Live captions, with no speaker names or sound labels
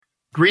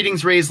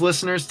Greetings, Raised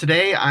listeners.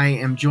 Today I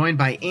am joined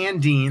by Ann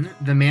Dean,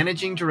 the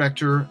Managing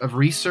Director of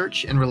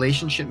Research and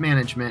Relationship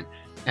Management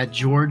at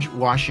George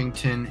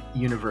Washington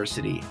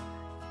University.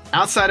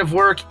 Outside of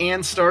work,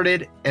 Ann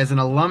started as an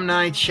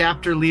alumni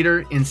chapter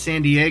leader in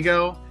San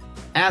Diego.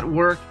 At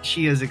work,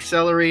 she has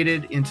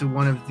accelerated into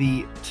one of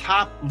the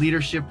top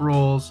leadership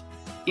roles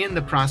in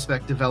the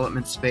prospect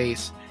development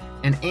space.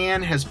 And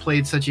Ann has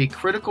played such a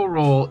critical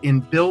role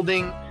in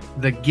building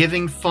the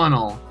giving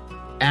funnel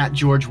at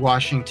George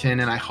Washington,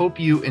 and I hope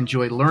you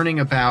enjoy learning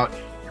about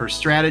her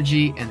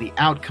strategy and the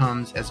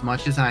outcomes as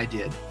much as I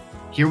did.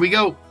 Here we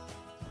go.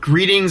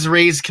 Greetings,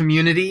 Raised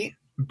community.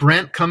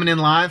 Brent coming in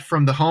live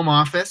from the home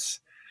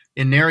office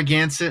in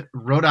Narragansett,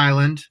 Rhode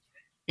Island,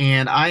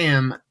 and I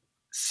am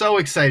so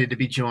excited to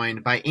be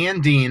joined by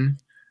Ann Dean,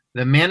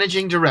 the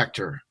Managing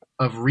Director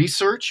of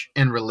Research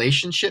and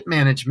Relationship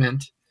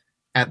Management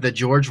at the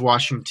George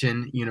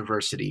Washington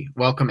University.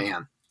 Welcome,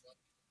 Ann.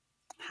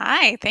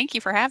 Hi, thank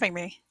you for having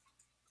me.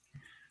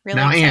 Really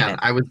now, excited. Ann,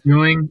 I was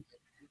doing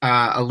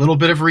a little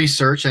bit of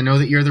research. I know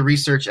that you're the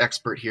research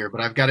expert here,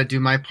 but I've got to do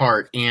my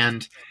part.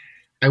 And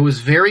I was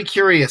very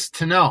curious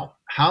to know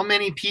how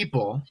many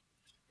people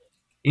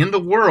in the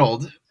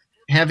world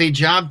have a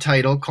job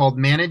title called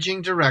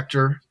Managing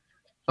Director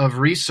of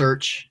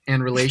Research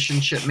and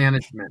Relationship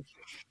Management.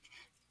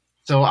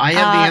 So I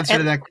have the answer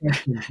to that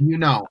question. Do you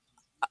know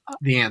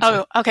the answer?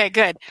 Oh, okay,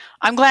 good.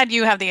 I'm glad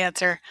you have the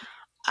answer.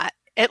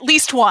 At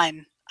least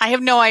one. I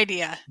have no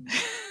idea.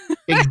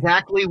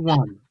 Exactly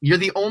one. You're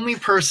the only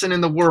person in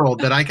the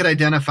world that I could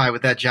identify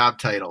with that job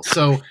title.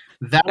 So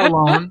that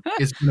alone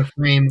is going to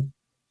frame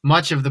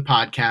much of the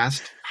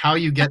podcast, how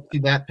you get to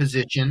that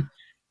position,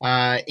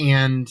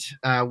 and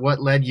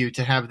what led you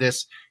to have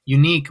this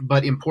unique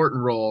but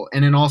important role.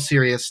 And in all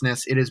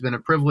seriousness, it has been a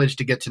privilege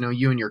to get to know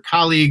you and your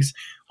colleagues.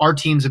 Our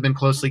teams have been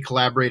closely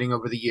collaborating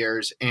over the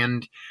years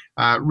and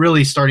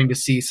really starting to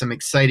see some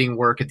exciting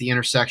work at the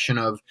intersection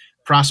of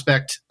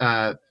prospect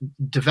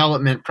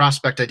development,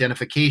 prospect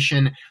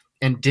identification,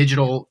 and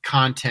digital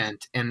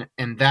content. And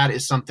that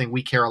is something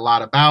we care a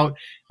lot about.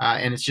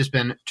 And it's just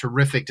been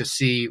terrific to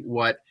see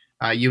what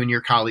you and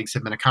your colleagues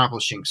have been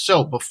accomplishing.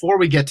 So before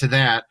we get to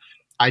that,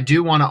 I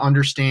do want to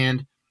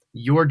understand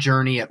your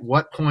journey. At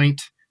what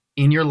point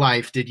in your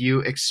life did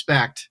you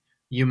expect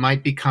you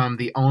might become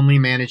the only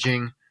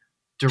managing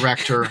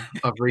director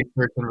of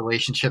research and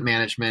relationship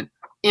management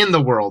in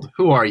the world?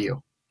 Who are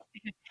you?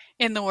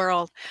 In the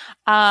world.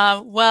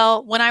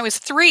 Well, when I was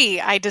 3,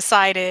 I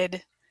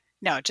decided,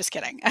 no, just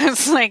kidding. I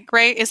was like,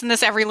 great, isn't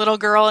this every little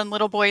girl and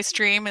little boy's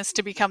dream, is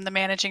to become the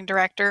managing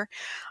director?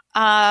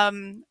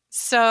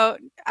 So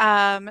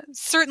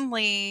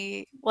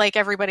certainly, like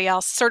everybody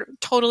else, sort of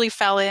totally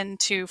fell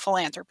into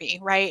philanthropy,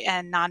 right?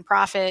 And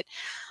nonprofit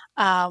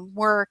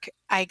work.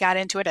 I got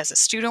into it as a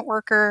student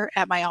worker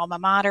at my alma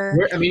mater.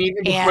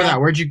 Even before that,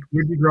 where'd you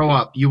grow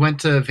up? You went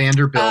to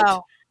Vanderbilt.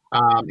 Oh,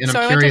 and so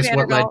I'm curious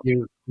what led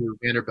you to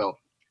Vanderbilt.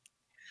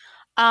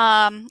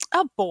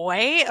 A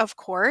boy, of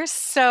course.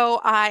 So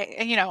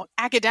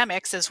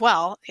academics as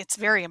well. It's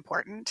very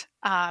important.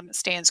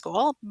 Stay in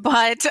school.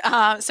 But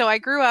so I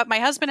grew up. My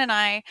husband and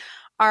I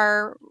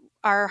are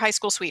high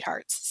school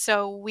sweethearts.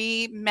 So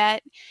we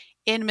met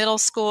in middle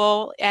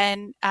school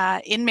and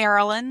in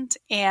Maryland,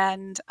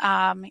 and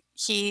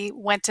he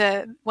went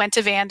to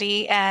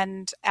Vandy.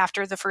 And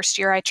after the first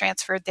year, I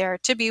transferred there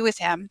to be with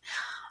him.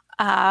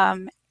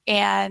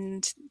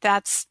 And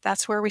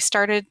that's where we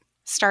started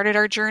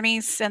our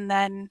journeys. And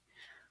then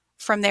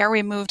from there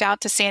we moved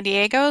out to San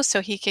Diego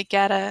so he could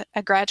get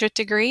a graduate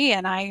degree,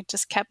 and I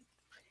just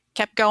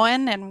kept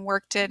going and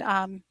worked at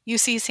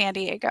UC San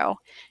Diego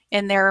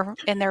in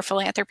their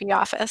philanthropy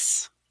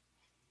office.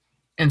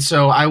 And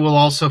so I will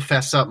also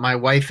fess up, my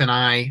wife and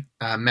I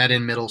met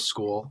in middle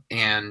school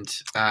and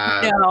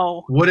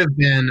would have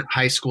been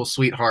high school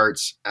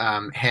sweethearts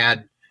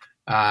had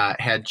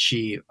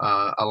she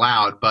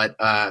allowed,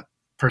 but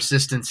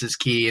persistence is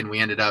key, and we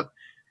ended up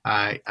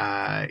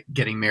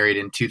getting married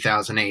in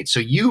 2008. So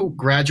you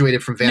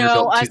graduated from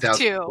Vanderbilt in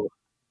 2004.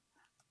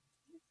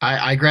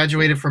 I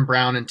graduated from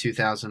Brown in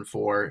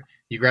 2004.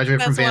 You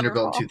graduated from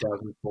Vanderbilt in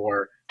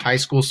 2004. High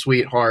school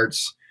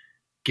sweethearts,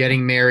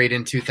 getting married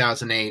in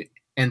 2008,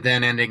 and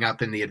then ending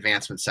up in the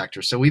advancement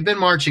sector. So we've been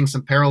marching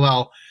some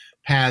parallel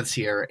paths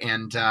here,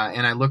 and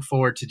I look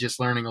forward to just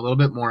learning a little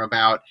bit more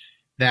about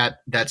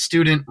that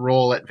student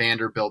role at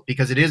Vanderbilt,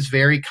 because it is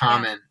very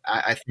common,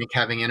 I think,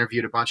 having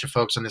interviewed a bunch of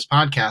folks on this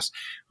podcast,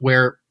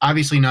 where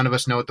obviously none of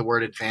us know what the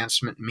word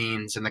advancement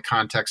means in the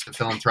context of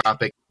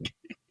philanthropic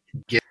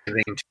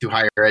giving to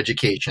higher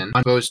education.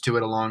 One goes to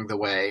it along the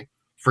way.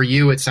 For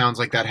you, it sounds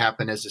like that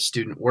happened as a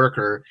student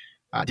worker.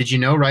 Did you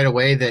know right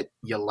away that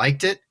you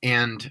liked it?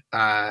 And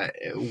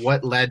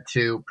what led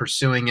to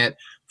pursuing it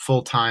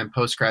full-time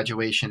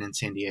post-graduation in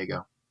San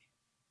Diego?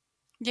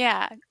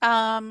 Yeah.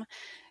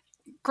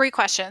 Great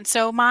question.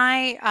 So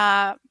my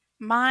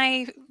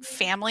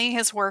family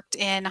has worked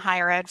in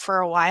higher ed for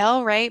a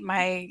while, right?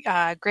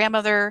 My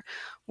grandmother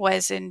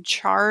was in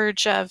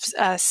charge of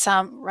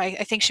some, right?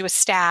 I think she was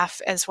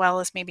staff as well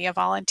as maybe a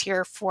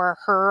volunteer for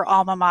her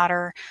alma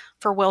mater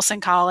for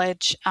Wilson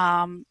College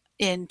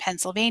in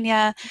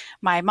Pennsylvania.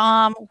 My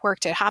mom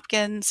worked at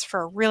Hopkins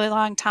for a really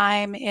long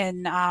time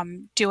in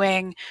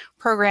doing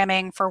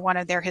programming for one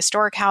of their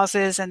historic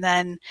houses. And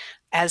then,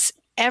 as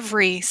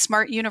every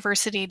smart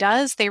university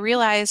does, they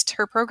realized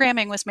her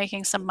programming was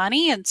making some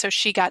money. And so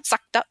she got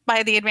sucked up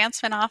by the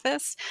advancement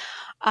office.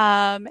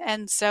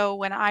 And so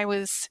when I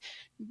was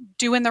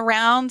doing the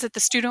rounds at the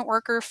student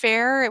worker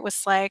fair, it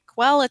was like,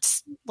 well,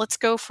 let's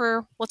go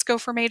for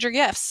major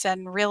gifts,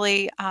 and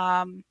really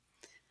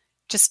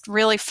just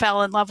really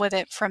fell in love with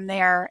it from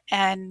there,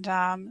 and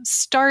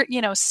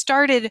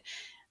started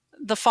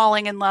the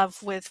falling in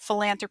love with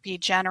philanthropy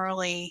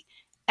generally,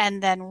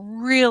 and then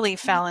really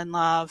fell in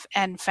love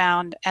and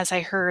found, as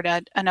I heard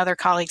another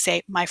colleague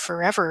say, my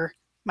forever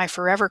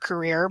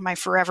career, my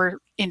forever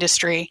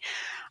industry,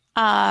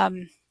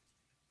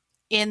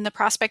 in the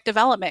prospect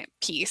development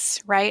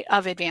piece, right,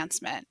 of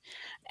advancement,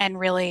 and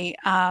really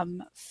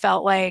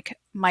felt like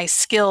my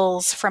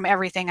skills from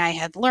everything I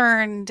had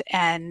learned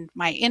and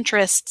my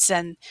interests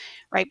and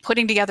right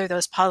putting together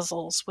those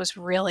puzzles was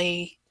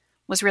really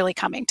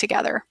coming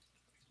together.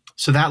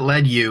 So that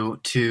led you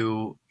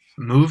to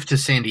move to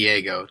San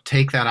Diego,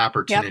 take that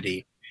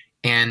opportunity.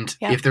 Yep. And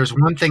if there's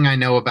one thing I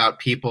know about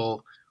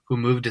people who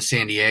move to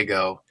San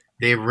Diego,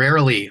 they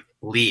rarely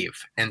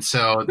leave. And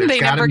so there's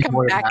got to be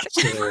more to that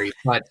story.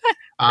 But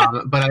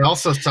I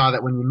also saw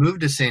that when you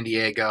moved to San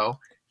Diego,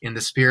 in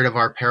the spirit of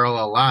our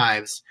parallel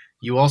lives,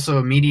 you also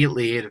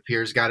immediately, it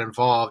appears, got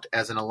involved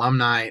as an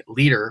alumni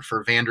leader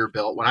for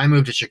Vanderbilt. When I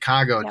moved to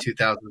Chicago in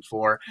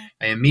 2004,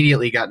 I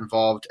immediately got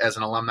involved as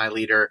an alumni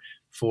leader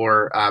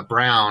for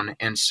Brown.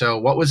 And so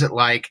what was it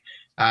like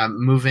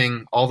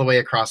moving all the way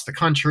across the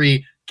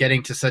country,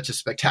 getting to such a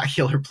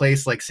spectacular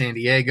place like San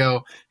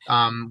Diego?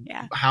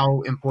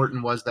 How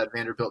important was that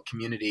Vanderbilt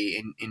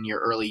community in your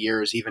early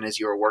years, even as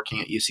you were working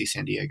at UC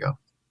San Diego?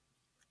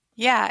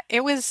 Yeah,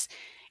 it was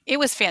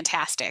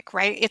fantastic,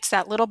 right? It's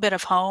that little bit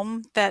of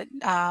home that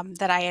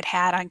I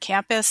had on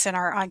campus, and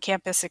our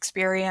on-campus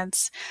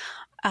experience.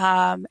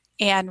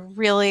 And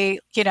really,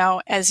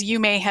 as you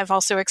may have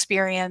also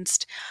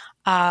experienced,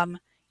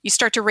 you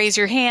start to raise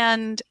your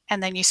hand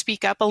and then you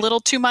speak up a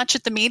little too much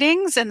at the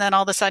meetings, and then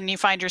all of a sudden you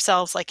find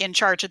yourselves like in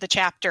charge of the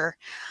chapter.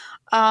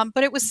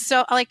 But it was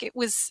so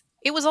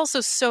it was also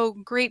so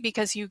great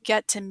because you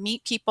get to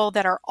meet people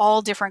that are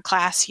all different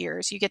class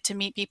years. You get to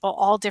meet people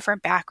all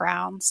different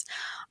backgrounds,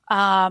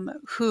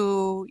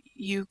 who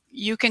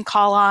you can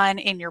call on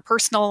in your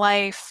personal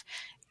life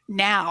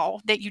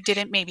now that you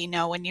didn't maybe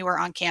know when you were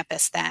on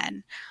campus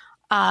then.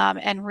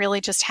 And really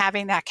just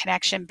having that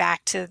connection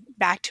back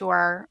to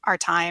our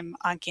time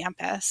on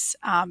campus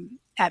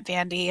at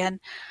Vandy.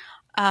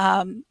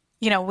 And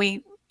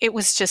it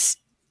was just,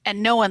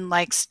 and no one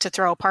likes to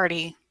throw a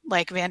party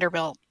like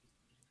Vanderbilt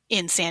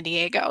in San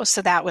Diego,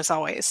 so that was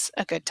always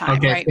a good time.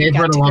 Okay, right?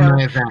 Favorite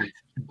alumni event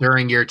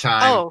during your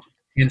time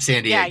in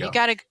San Diego?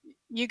 Yeah,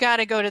 you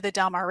gotta go to the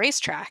Del Mar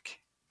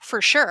racetrack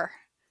for sure.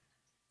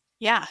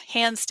 Yeah,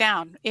 hands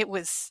down, it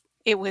was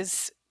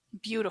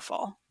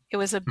beautiful. It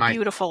was a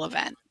beautiful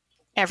event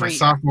every year. My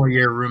sophomore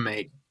year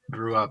roommate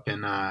grew up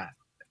in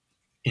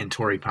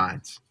Torrey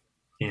Pines,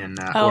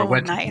 or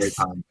went to Torrey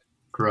Pines.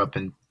 Grew up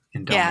in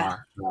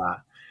Del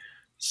Mar.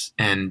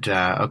 And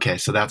okay,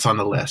 so that's on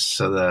the list.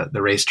 So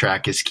the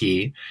racetrack is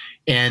key.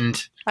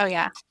 And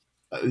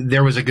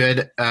there was a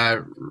good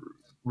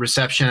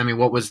reception. I mean,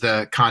 what was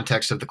the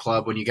context of the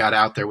club when you got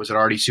out there? Was it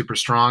already super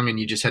strong and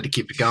you just had to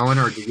keep it going,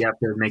 or did you have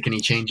to make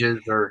any changes?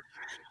 Or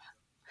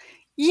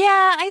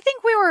yeah, I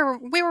think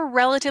we were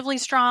relatively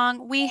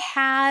strong. We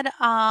had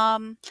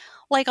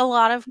like a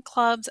lot of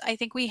clubs, I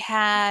think we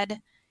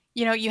had,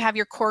 you have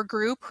your core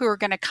group who are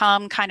going to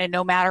come kind of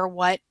no matter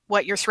what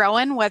you're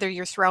throwing, whether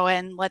you're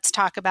throwing, let's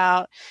talk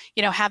about,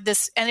 have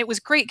this. And it was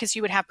great because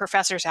you would have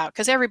professors out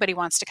because everybody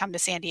wants to come to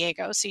San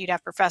Diego. So you'd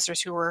have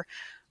professors who were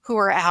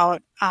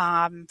out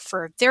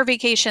for their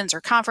vacations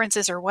or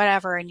conferences or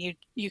whatever. And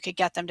you could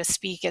get them to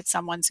speak at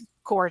someone's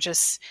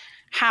gorgeous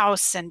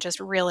house and just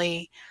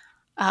really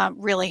have,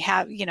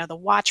 the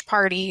watch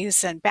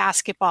parties and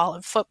basketball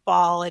and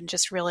football and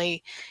just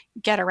really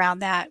get around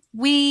that.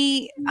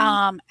 We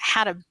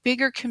had a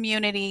bigger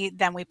community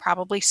than we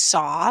probably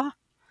saw,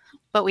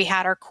 but we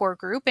had our core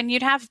group, and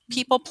you'd have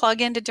people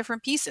plug into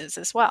different pieces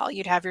as well.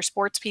 You'd have your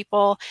sports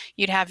people,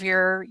 you'd have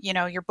your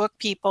book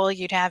people,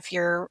 you'd have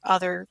your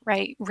other,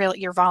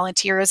 your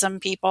volunteerism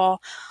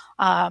people,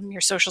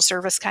 your social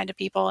service kind of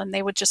people, and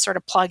they would just sort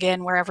of plug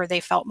in wherever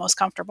they felt most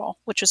comfortable,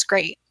 which was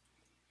great.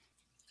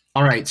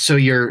 All right. So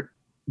you're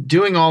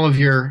doing all of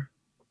your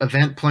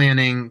event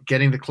planning,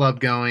 getting the club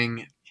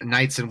going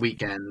nights and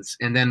weekends,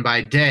 and then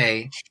by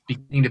day,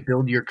 beginning to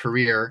build your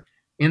career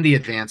in the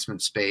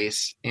advancement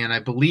space. And I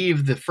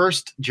believe the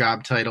first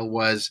job title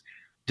was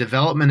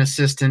Development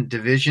Assistant,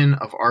 Division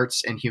of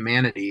Arts and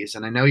Humanities.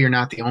 And I know you're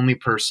not the only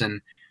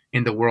person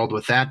in the world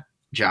with that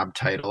job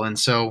title. And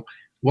so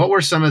what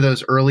were some of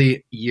those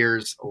early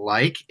years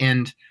like?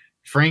 And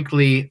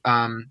frankly,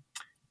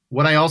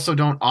 what I also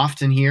don't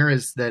often hear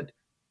is that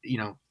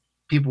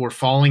people were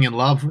falling in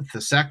love with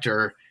the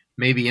sector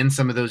maybe in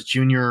some of those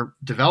junior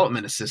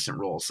development assistant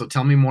roles. So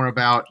tell me more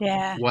about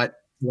Yeah. what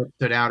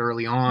stood out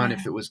early on, Yeah.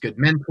 if it was good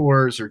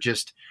mentors or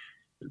just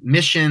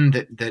mission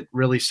that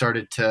really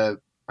started to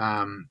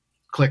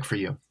click for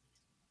you.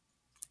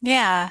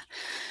 Yeah.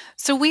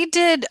 So we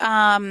did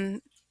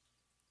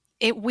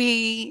it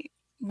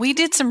we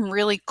did some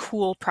really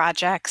cool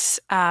projects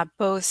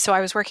both. So I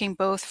was working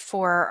both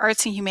for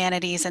arts and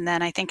humanities, and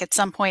then I think at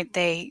some point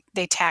they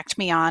tacked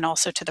me on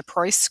also to the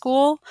Preuss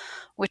School,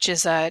 which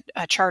is a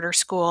charter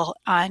school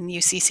on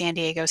UC San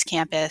Diego's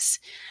campus.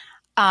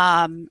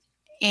 Um,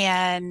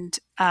 and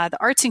the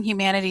arts and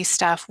humanities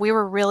stuff, we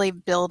were really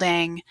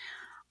building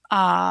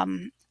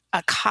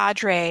a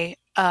cadre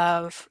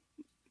of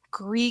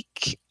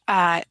Greek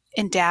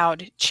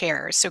endowed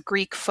chairs, so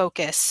Greek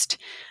focused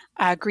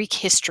Greek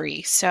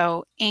history,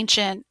 so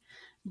ancient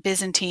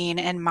Byzantine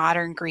and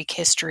modern Greek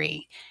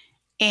history.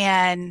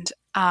 And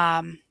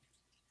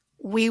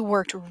we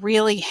worked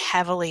really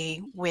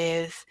heavily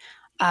with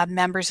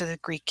members of the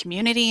Greek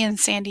community in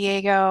San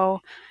Diego,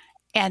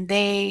 and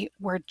they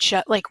were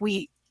just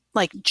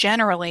like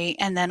generally,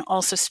 and then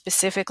also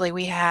specifically,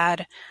 we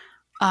had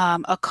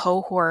a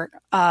cohort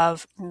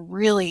of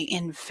really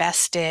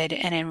invested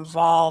and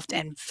involved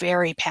and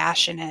very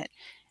passionate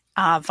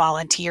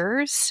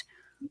volunteers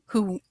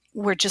who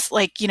were just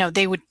like,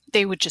 they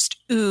would just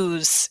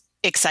ooze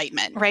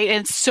excitement, right?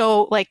 And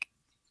so like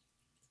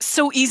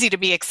so easy to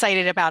be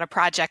excited about a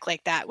project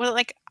like that. Well,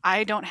 like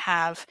I don't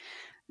have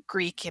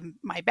Greek in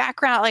my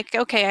background. Like,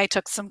 okay, I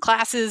took some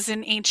classes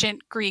in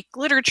ancient Greek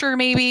literature,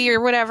 maybe,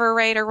 or whatever,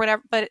 right? Or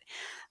whatever. But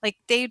like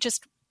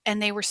and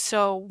they were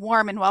so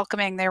warm and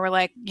welcoming. They were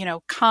like,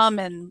 come,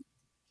 and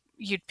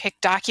you'd pick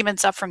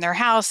documents up from their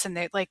house and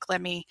they'd like,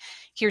 let me,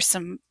 here's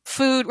some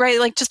food, right?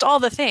 Like just all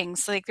the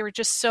things. Like they were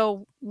just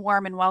so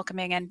warm and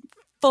welcoming and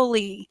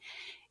fully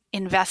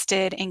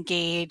invested,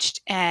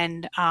 engaged,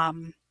 and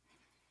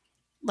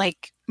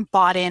like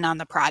bought in on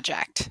the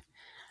project.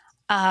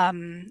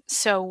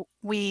 So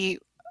we,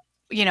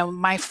 one of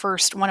my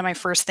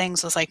first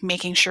things was like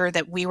making sure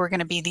that we were going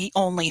to be the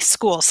only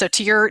school. So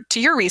to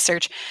your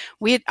research,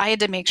 I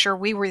had to make sure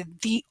we were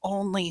the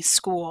only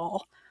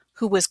school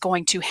who was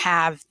going to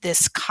have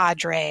this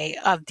cadre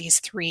of these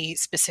three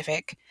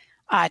specific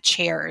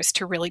chairs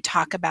to really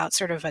talk about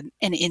sort of an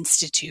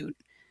institute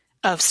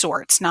of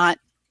sorts, not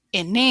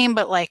in name,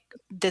 but like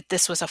that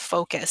this was a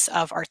focus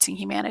of arts and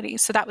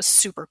humanities. So that was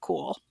super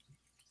cool.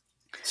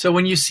 So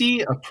when you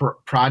see a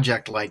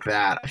project like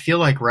that, I feel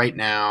like right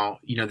now,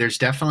 there's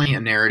definitely a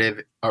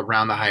narrative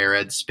around the higher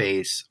ed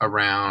space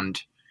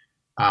around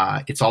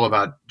it's all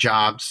about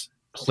jobs,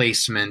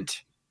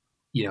 placement,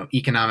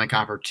 economic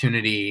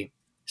opportunity,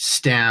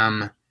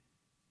 STEM.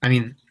 I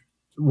mean,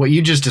 what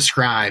you just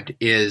described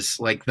is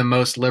like the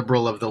most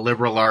liberal of the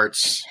liberal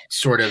arts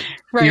sort of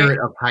spirit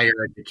of higher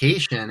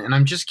education. And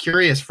I'm just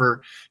curious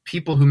for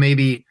people who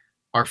maybe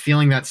are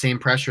feeling that same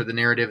pressure, the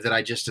narrative that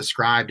I just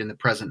described in the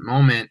present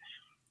moment,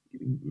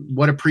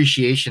 what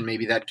appreciation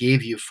maybe that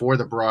gave you for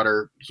the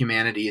broader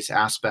humanities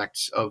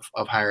aspects of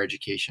higher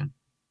education.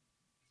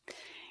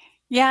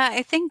 Yeah,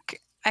 I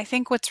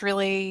think what's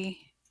really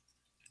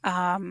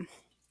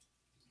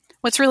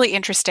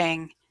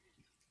interesting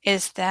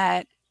is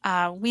that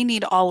we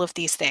need all of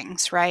these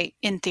things, right?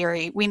 In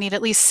theory, we need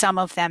at least some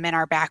of them in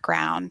our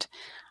background.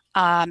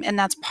 And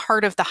that's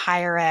part of the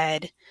higher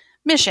ed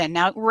mission.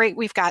 Now, right,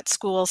 we've got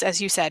schools,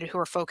 as you said, who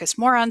are focused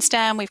more on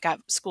STEM. We've got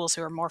schools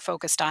who are more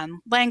focused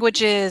on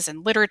languages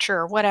and literature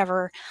or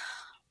whatever,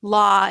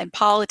 law and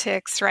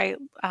politics, right?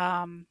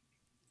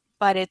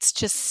 But it's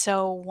just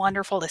so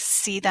wonderful to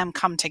see them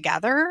come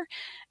together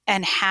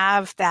and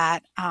have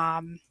that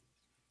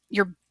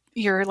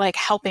you're like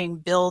helping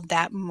build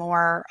that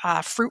more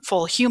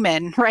fruitful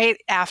human, right,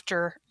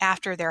 after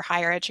their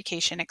higher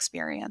education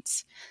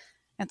experience.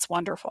 It's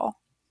wonderful.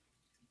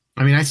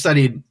 I mean, I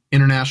studied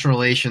international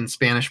relations,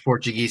 Spanish,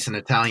 Portuguese, and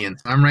Italian.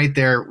 So I'm right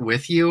there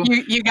with you.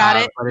 You got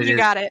it. You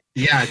got it.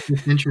 Yeah, it's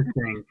just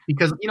interesting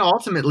because,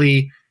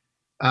 ultimately,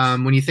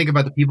 when you think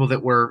about the people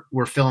that were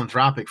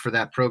philanthropic for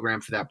that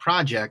program, for that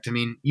project, I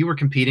mean, you were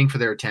competing for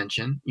their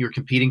attention. You were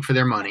competing for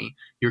their money.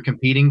 You were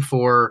competing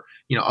for,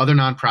 other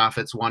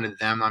nonprofits wanted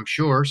them, I'm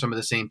sure, some of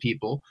the same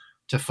people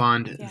to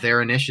fund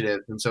their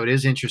initiatives. And so it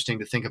is interesting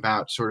to think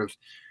about sort of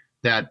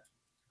that,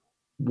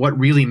 what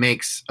really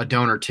makes a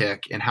donor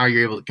tick and how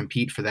you're able to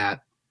compete for that,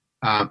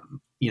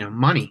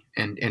 money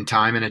and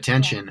time and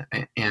attention.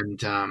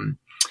 Yeah.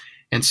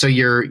 And so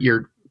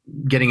you're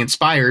getting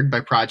inspired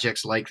by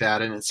projects like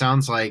that. And it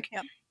sounds like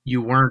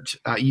you weren't,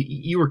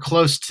 you were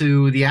close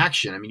to the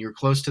action. I mean, you were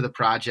close to the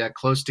project,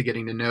 close to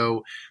getting to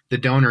know the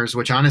donors,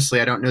 which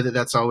honestly, I don't know that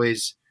that's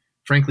always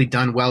frankly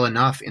done well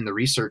enough in the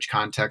research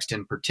context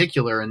in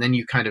particular. And then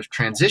you kind of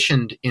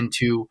transitioned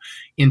into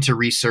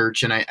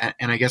research. And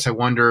I guess I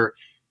wonder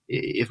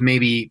if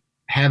maybe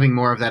having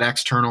more of that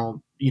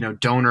external,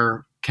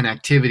 donor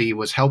connectivity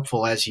was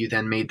helpful as you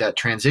then made that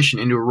transition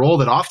into a role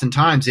that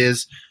oftentimes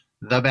is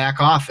the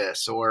back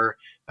office or,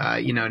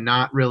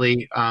 not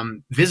really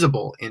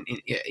visible.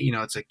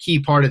 It's a key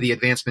part of the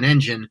advancement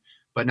engine,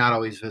 but not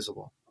always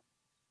visible.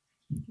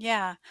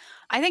 Yeah,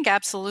 I think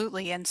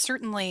absolutely. And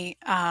certainly,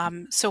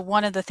 so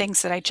one of the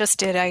things that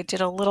I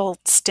did a little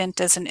stint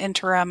as an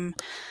interim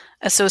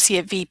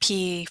associate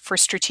VP for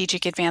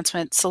strategic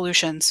advancement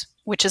solutions,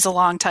 which is a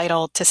long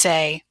title to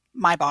say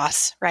my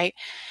boss, right?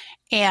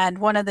 And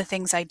one of the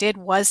things I did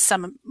was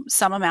some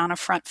amount of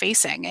front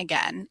facing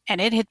again,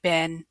 and it had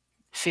been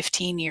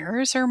 15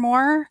 years or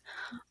more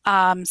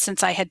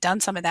since I had done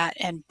some of that.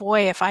 And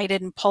boy, if I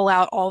didn't pull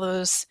out all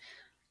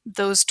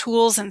those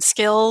tools and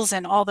skills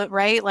and all the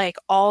right, like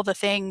all the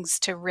things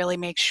to really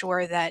make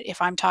sure that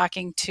if I'm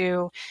talking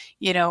to,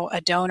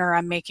 a donor,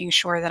 I'm making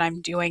sure that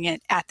I'm doing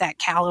it at that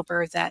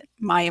caliber that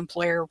my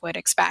employer would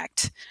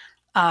expect,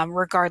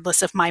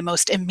 regardless of my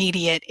most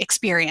immediate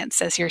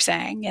experience, as you're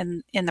saying,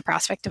 in the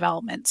prospect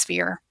development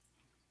sphere.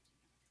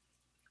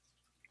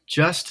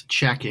 Just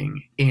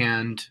checking.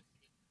 And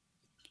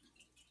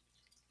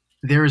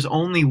there is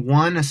only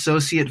one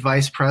associate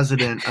vice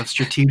president of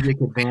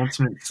strategic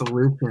advancement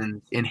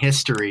solutions in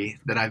history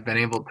that I've been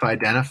able to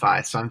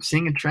identify. So I'm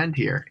seeing a trend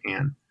here,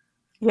 Anne.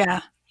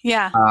 Yeah.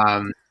 Yeah.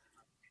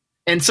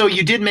 And so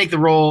you did make the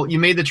role, you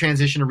made the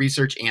transition to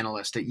research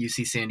analyst at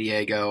UC San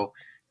Diego.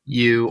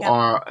 You Yep.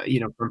 are,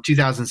 from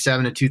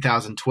 2007 to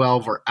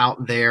 2012, were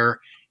out there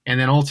and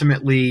then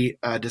ultimately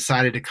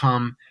decided to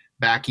come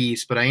back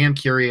east. But I am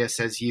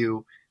curious, as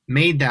you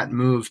made that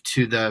move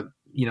to the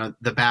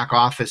back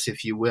office,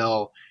 if you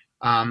will,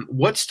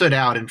 what stood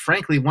out? And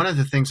frankly, one of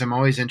the things I'm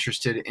always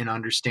interested in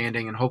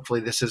understanding, and hopefully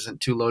this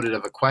isn't too loaded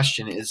of a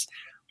question, is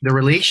the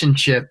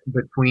relationship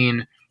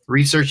between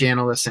research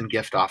analysts and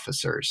gift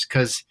officers,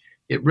 because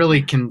it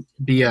really can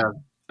be a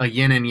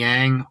yin and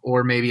yang,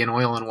 or maybe an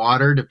oil and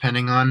water,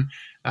 depending on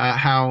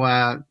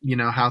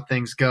how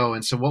things go.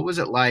 And so, what was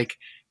it like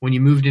when you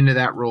moved into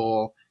that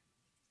role?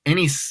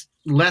 Any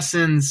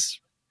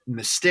lessons,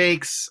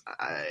 mistakes?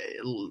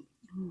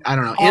 I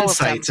don't know, All of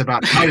them. insights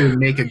about how to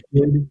make a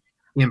good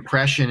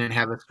impression and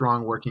have a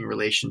strong working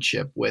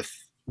relationship with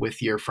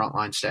your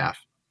frontline staff.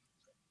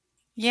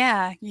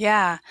 Yeah.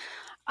 Yeah.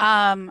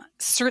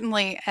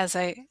 Certainly, as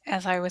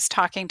I was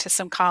talking to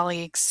some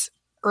colleagues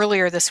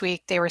earlier this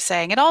week, they were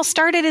saying it all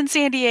started in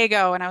San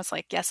Diego, and I was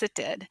like, yes, it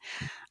did.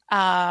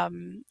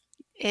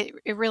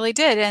 It really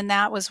did, and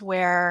that was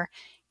where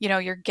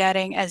you're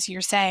getting, as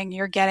you're saying,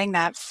 you're getting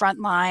that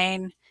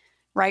frontline,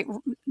 right?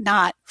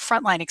 Not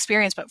frontline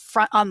experience, but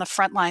on the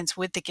front lines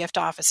with the gift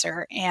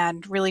officer,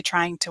 and really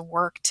trying to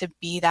work to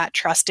be that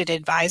trusted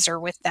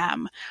advisor with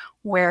them,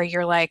 where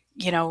you're like,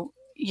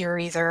 you're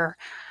either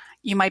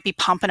you might be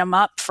pumping them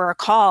up for a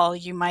call.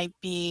 You might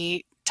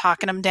be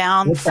talking them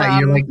down What's that?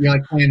 You're from.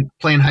 like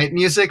playing hype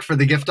music for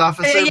the gift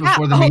officer Yeah.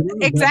 before the Oh,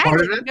 meeting? Is that part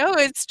exactly. of it? No,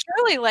 it's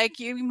truly like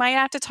you might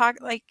have to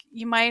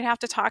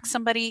talk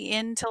somebody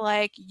into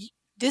like,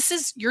 this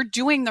is, you're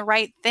doing the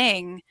right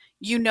thing.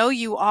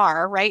 You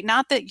are, right?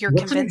 Not that you're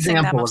What's an convincing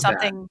them example of of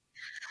that? something.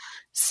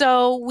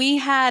 So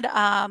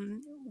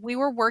we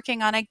were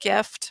working on a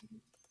gift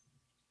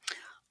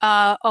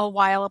a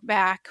while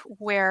back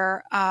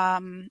where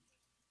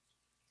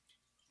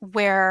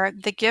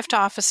the gift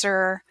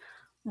officer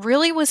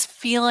really was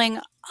feeling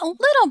a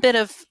little bit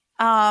of,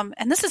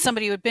 and this is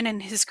somebody who had been in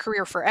his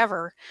career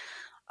forever,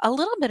 a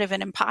little bit of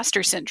an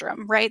imposter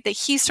syndrome, right? That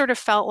he sort of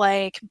felt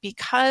like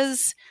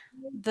because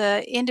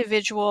the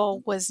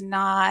individual was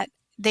not,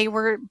 they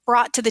were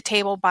brought to the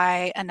table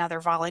by another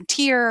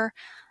volunteer,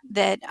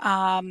 that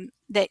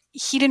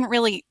he didn't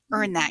really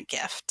earn that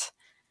gift.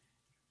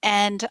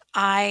 And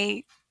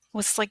I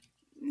was like,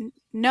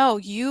 no,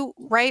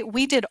 right?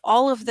 We did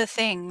all of the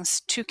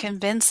things to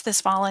convince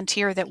this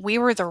volunteer that we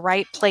were the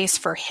right place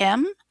for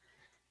him.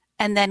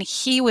 And then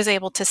he was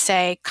able to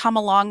say, come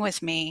along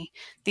with me.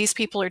 These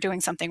people are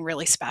doing something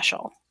really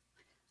special.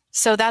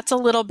 So that's a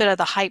little bit of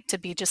the hype, to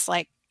be just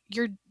like,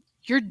 you're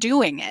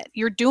doing it.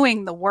 You're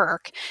doing the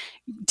work.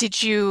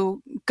 Did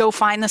you go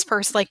find this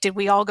person? Like, did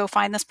we all go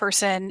find this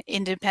person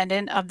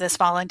independent of this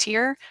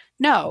volunteer?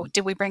 No.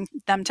 Did we bring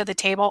them to the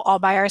table all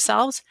by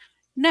ourselves?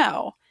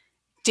 No.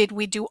 Did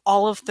we do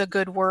all of the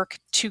good work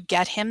to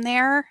get him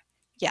there?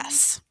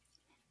 Yes.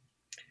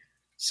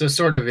 So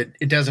sort of it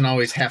doesn't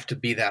always have to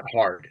be that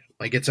hard.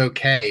 Like, it's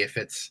okay if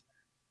it's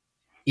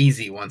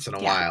easy once in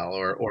a Yeah. while,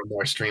 or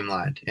more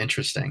streamlined.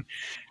 Interesting.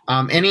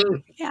 Any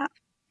Yeah.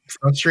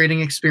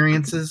 frustrating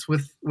experiences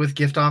with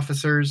gift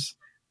officers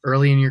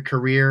early in your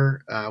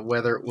career,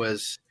 whether it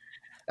was,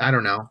 I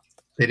don't know,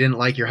 they didn't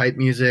like your hype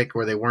music,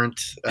 or they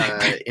weren't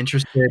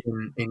interested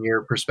in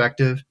your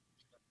perspective?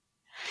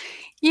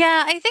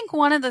 Yeah, I think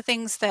one of the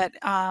things that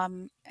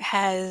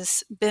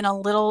has been a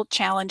little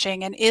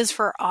challenging, and is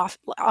for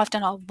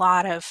often a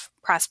lot of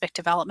prospect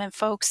development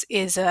folks,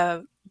 is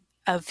a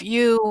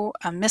view,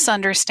 a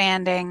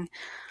misunderstanding,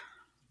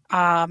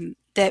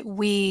 that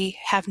we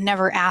have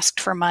never asked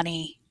for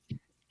money,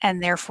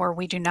 and therefore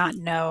we do not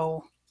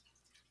know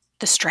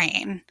the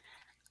strain.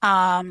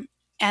 And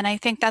I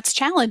think that's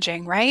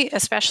challenging, right?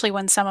 Especially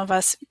when some of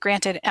us,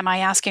 granted, am I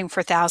asking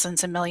for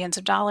thousands and millions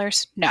of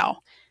dollars? No.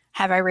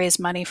 Have I raised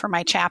money for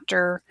my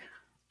chapter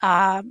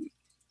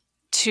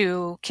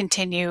to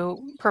continue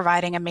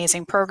providing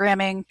amazing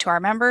programming to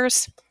our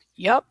members?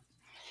 Yep.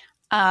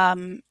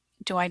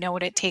 Do I know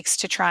what it takes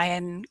to try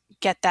and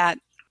get that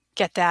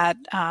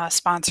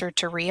sponsor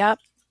to re-up?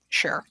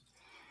 Sure.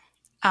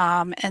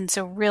 And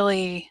so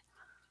really,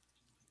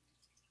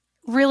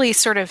 really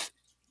sort of,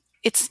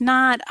 it's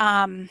not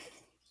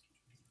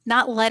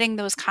letting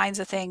those kinds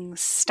of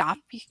things stop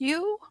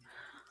you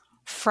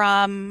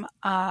from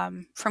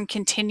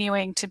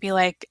continuing to be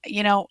like,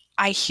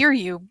 I hear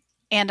you,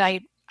 and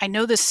I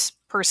know this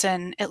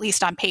person, at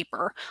least on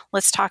paper.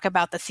 Let's talk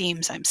about the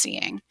themes I'm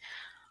seeing.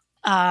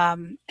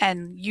 And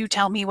you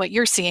tell me what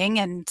you're seeing,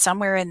 and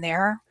somewhere in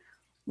there,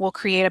 we'll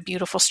create a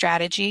beautiful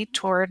strategy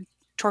toward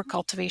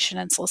cultivation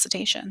and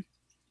solicitation.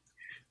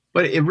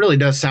 But it really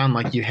does sound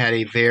like you had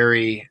a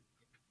very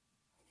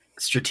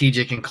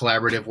strategic and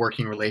collaborative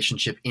working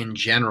relationship in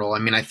general. I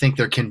mean, I think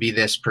there can be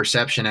this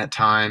perception at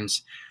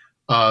times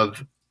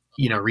of,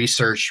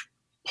 research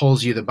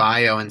pulls you the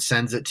bio and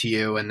sends it to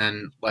you, and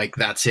then like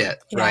that's it,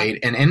 yeah. Right?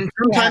 And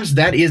sometimes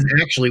that is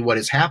actually what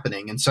is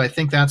happening. And so I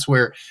think that's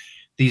where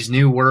these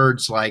new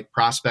words like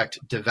prospect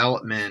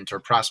development or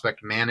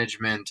prospect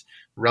management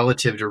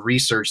relative to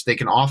research, they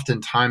can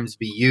oftentimes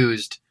be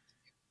used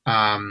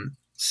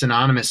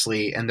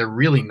synonymously, and they're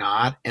really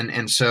not.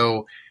 And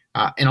so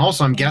and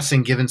also I'm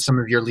guessing, given some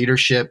of your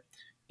leadership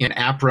in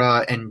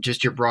APRA and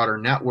just your broader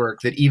network,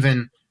 that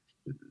even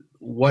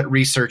what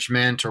research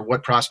meant or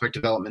what prospect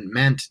development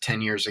meant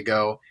 10 years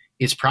ago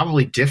is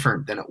probably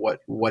different than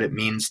what it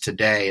means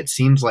today. It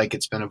seems like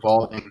it's been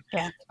evolving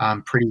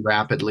pretty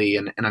rapidly.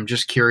 And I'm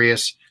just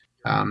curious,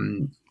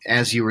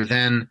 as you were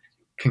then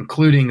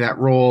concluding that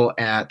role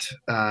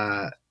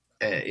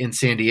in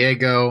San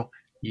Diego,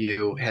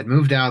 you had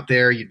moved out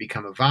there, you'd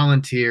become a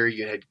volunteer,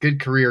 you had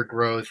good career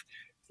growth,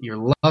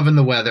 you're loving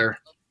the weather,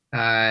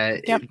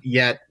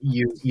 yet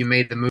you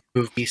made the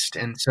move east.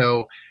 And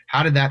so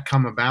how did that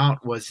come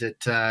about? Was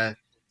it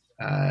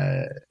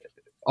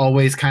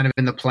always kind of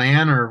in the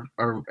plan, or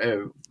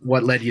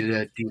what led you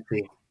to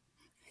DC?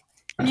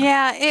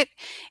 Yeah,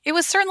 it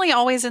was certainly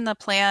always in the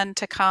plan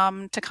to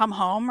come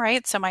home,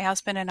 right? So my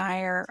husband and I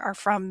are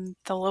from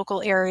the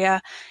local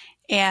area,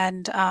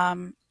 and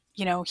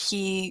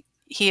he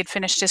had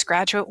finished his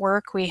graduate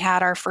work. We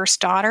had our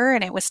first daughter,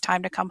 and it was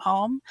time to come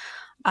home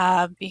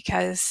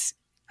because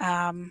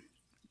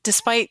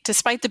despite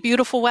the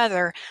beautiful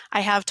weather,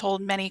 I have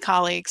told many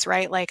colleagues,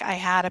 right? Like I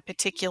had a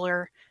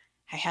particular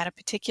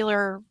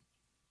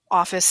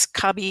office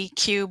cubby,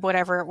 cube,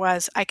 whatever it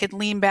was. I could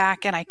lean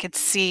back and I could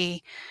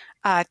see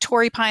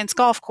Torrey Pines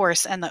Golf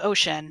Course and the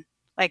ocean.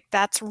 Like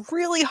that's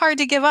really hard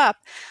to give up.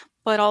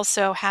 But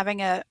also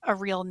having a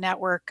real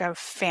network of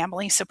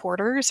family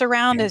supporters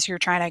around as you're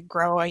trying to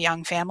grow a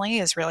young family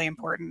is really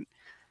important.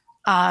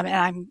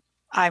 And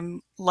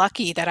I'm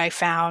lucky that I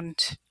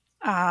found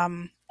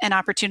an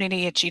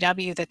opportunity at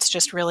GW that's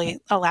just really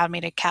allowed me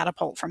to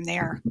catapult from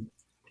there.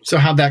 So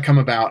how'd that come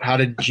about? How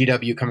did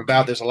GW come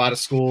about? There's a lot of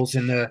schools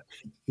in the,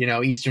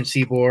 Eastern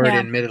Seaboard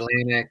and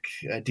Mid-Atlantic,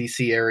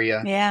 DC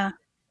area. Yeah.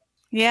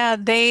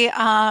 They,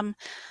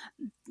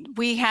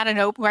 we had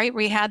an right.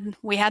 We had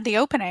the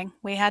opening.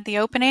 We had the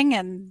opening,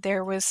 and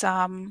there was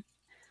a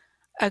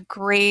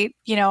great.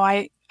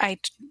 I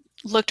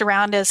looked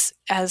around as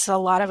a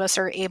lot of us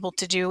are able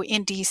to do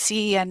in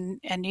DC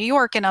and New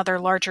York and other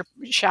larger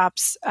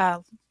shops,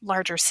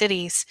 larger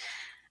cities.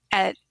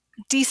 At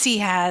DC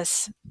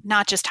has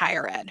not just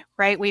higher ed,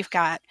 right? We've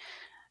got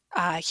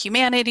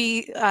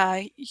humanities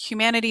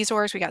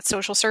orgs, we got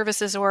social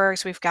services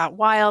orgs, we've got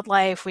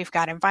wildlife, we've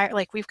got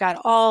we've got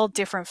all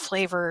different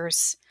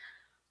flavors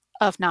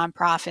of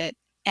nonprofit.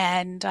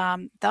 And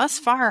thus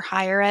far,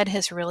 higher ed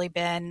has really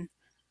been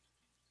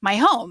my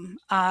home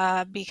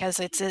because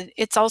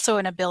it's also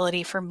an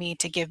ability for me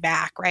to give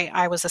back, right?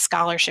 I was a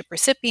scholarship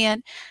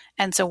recipient,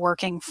 and so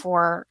working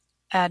for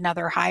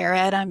another higher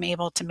ed, I'm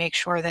able to make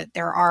sure that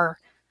there are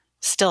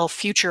still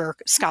future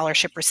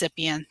scholarship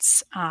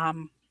recipients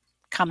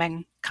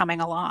coming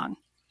along.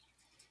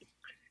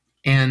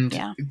 And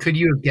could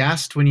you have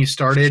guessed when you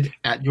started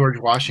at George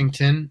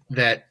Washington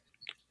that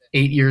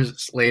 8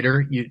 years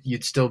later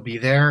you'd still be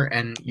there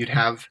and you'd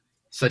have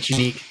such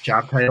unique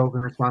job titles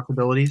and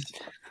responsibilities?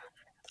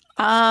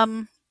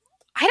 I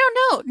don't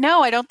know.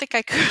 No, I don't think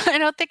I could. I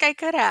don't think I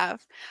could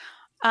have.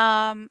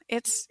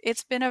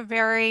 It's been a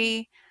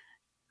very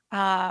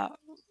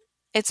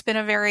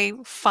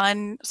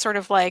fun sort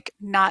of like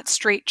not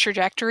straight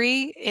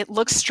trajectory. It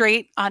looks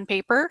straight on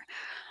paper,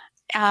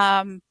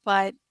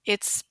 but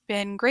it's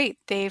been great.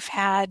 They've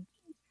had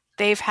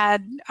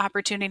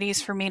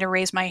opportunities for me to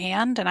raise my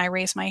hand, and I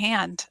raise my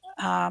hand,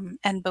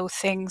 and both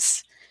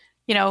things,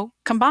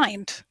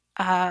 combined,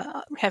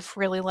 have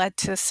really led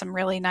to some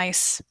really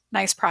nice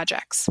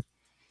projects.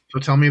 So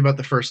tell me about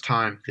the first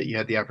time that you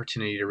had the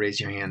opportunity to raise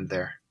your hand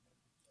there.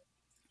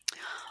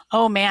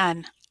 Oh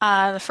man.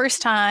 The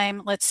first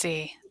time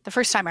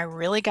I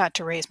really got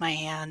to raise my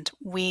hand,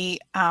 when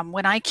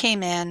I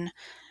came in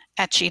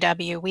at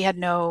GW, we had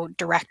no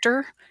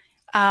director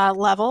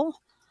level.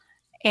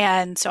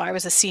 And so I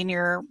was a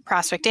senior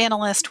prospect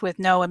analyst with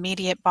no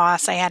immediate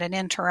boss. I had an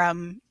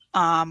interim,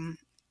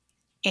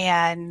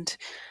 and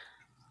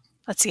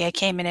let's see, I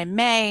came in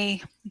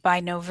May. By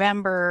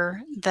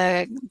November,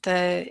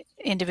 the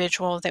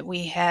individual that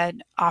we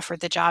had offered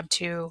the job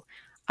to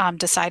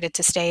decided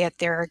to stay at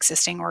their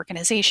existing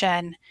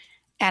organization.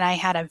 And I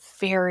had a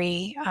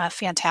very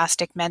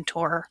fantastic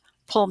mentor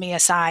pull me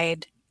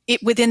aside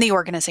within the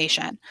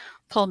organization,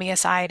 pull me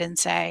aside and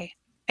say,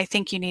 I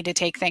think you need to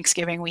take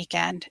Thanksgiving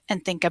weekend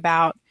and think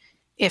about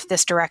if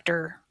this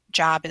director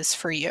job is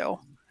for you.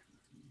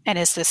 And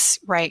is this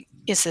right?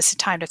 Is this a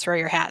time to throw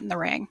your hat in the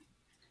ring?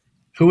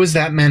 Who was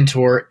that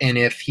mentor? And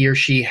if he or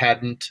she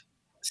hadn't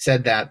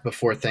said that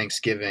before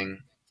Thanksgiving,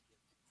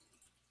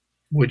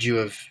 would you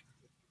have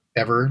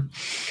ever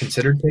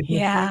considered taking a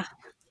Yeah. chance?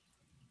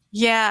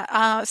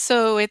 Yeah,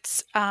 so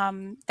it's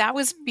that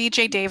was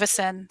BJ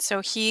Davison. So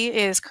he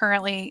is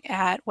currently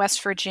at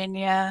West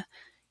Virginia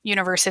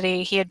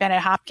University. He had been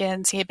at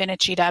Hopkins, he had been at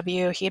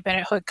GW, he had been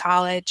at Hood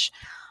College.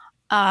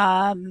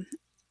 Um,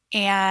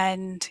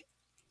 and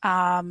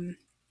um,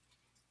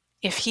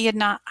 if he had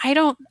not, I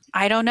don't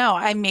know.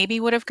 I maybe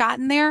would have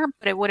gotten there,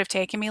 but it would have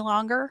taken me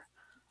longer.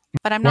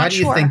 But I'm Why not do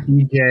you think sure.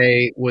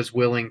 BJ was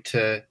willing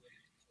to,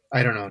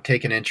 I don't know,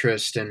 take an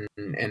interest and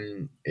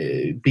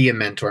be a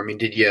mentor? I mean,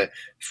 did you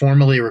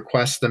formally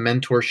request the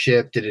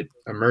mentorship? Did it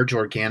emerge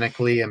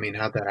organically? I mean,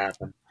 how'd that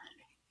happen?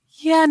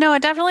 Yeah, no,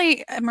 it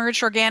definitely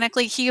emerged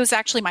organically. He was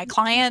actually my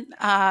client,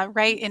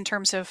 right, in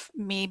terms of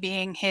me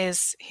being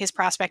his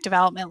prospect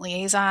development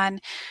liaison,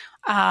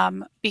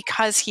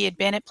 because he had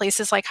been at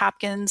places like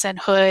Hopkins and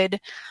Hood.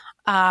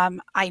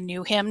 I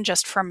knew him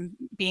just from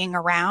being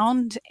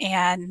around,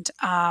 and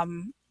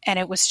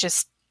it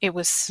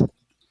was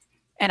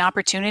an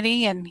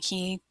opportunity, and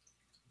he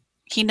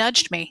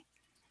nudged me.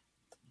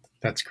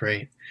 That's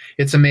great.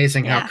 It's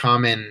amazing how Yeah.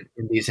 common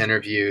in these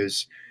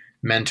interviews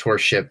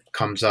mentorship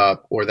comes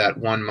up, or that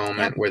one Yep.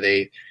 moment where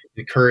they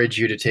encourage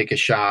you to take a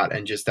shot,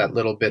 and just that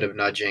little bit of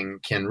nudging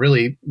can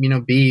really,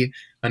 be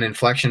an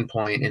inflection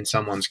point in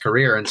someone's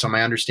career. And so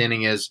my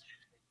understanding is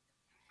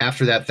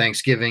after that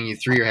Thanksgiving, you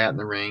threw your hat in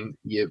the ring,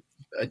 you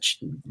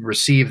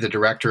received the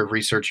director of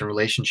research and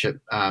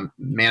relationship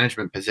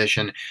management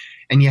position,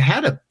 and you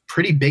had a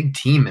pretty big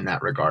team in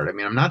that regard. I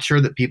mean, I'm not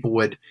sure that people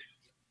would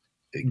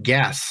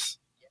guess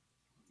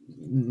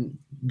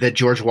that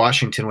George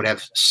Washington would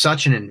have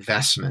such an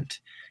investment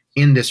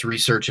in this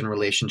research and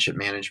relationship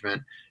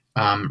management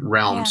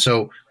realm. Yeah.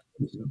 So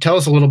tell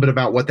us a little bit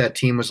about what that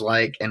team was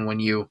like, and when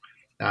you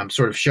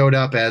sort of showed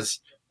up as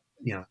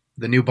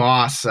the new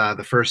boss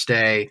the first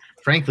day,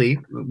 frankly,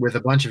 with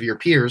a bunch of your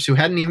peers who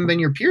hadn't even been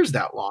your peers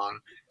that long.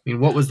 I mean,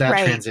 what was that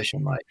Right.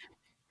 transition like?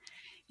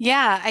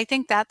 Yeah, I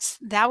think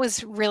that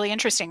was really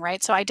interesting,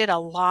 right? So I did a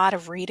lot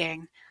of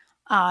reading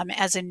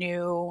as a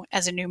new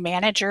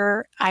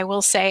manager. I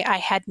will say I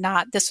had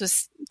not. This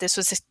was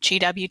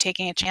GW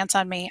taking a chance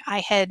on me. I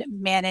had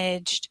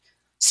managed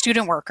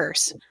student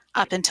workers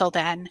up until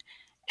then,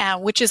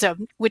 which is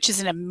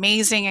an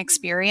amazing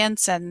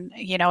experience, and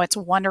it's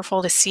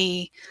wonderful to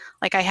see.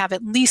 Like I have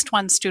at least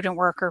one student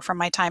worker from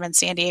my time in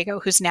San Diego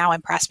who's now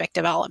in prospect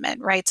development,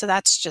 right? So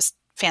that's just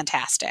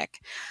fantastic.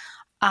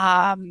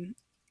 Um,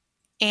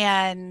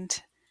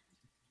 and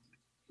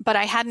but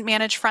I hadn't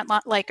managed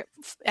like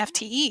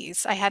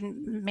FTEs. I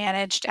hadn't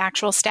managed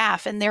actual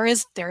staff, and there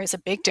is a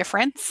big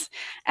difference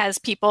as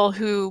people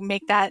who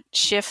make that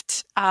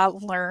shift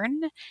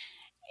learn.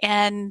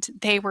 And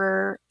they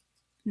were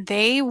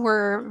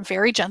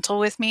very gentle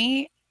with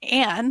me,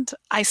 and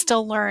I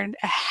still learned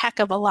a heck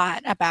of a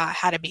lot about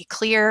how to be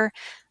clear,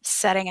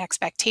 setting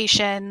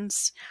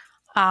expectations,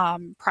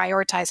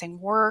 prioritizing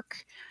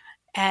work,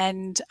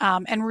 and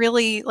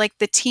really like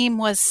the team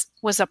was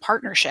a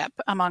partnership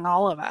among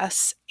all of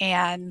us,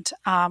 and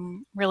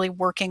really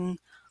working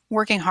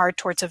hard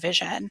towards a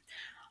vision,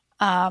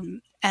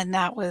 and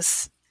that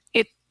was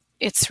it.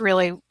 It's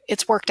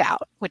worked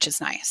out, which is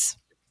nice.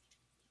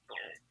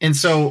 And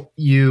so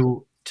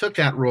you took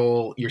that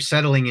role, you're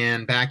settling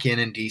in back in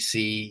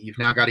DC, you've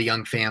now got a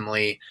young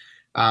family.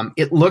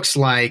 It looks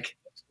like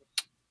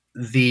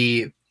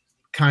the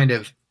kind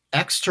of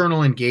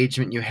external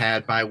engagement you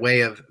had by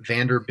way of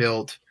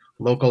Vanderbilt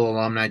local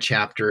alumni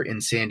chapter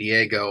in San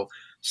Diego,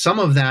 some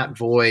of that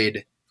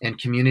void and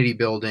community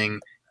building,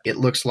 it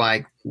looks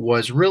like,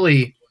 was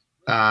really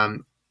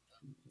um,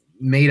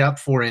 made up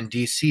for in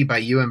DC by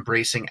you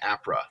embracing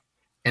APRA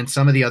and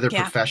some of the other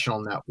Yeah.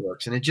 professional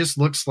networks. And it just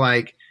looks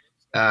like,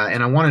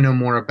 and I want to know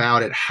more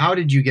about it. How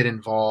did you get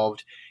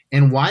involved?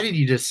 And why did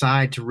you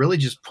decide to really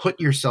just put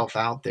yourself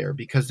out there?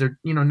 Because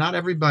not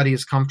everybody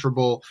is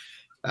comfortable,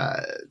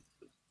 uh,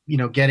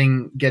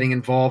 getting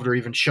involved or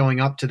even showing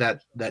up to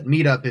that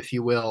meetup, if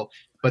you will.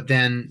 But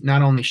then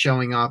not only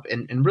showing up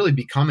and really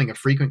becoming a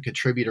frequent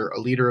contributor, a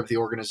leader of the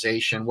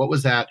organization. What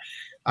was that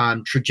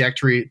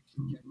trajectory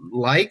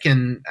like?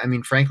 And I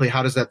mean, frankly,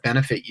 how does that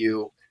benefit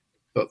you,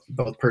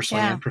 both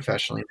personally Yeah. and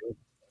professionally?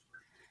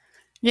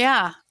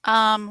 Yeah.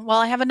 Well,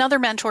 I have another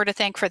mentor to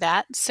thank for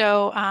that.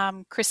 So,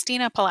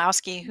 Christina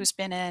Pulowski, who's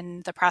been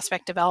in the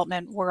prospect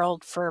development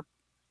world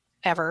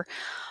forever,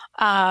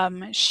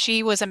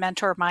 She was a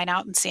mentor of mine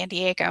out in San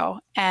Diego.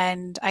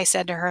 And I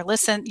said to her,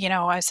 listen,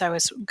 as I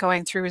was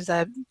going through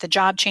the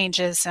job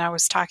changes and I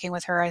was talking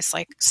with her, I was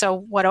like, so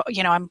what,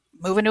 I'm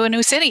moving to a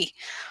new city.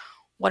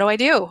 What do I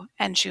do?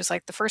 And she was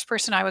like, the first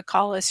person I would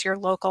call is your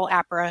local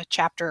APRA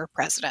chapter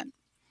president.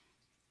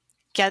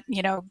 Get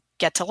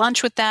to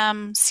lunch with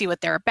them, see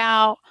what they're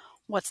about.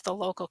 What's the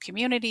local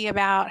community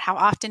about? How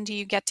often do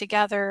you get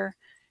together?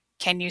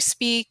 Can you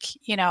speak?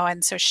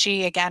 And so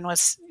she, again,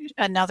 was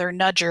another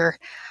nudger.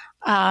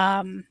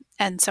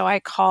 And so I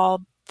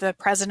called the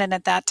president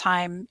at that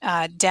time,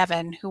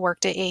 Devin, who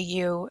worked at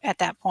AU at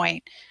that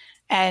point.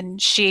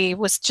 And she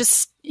was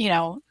just,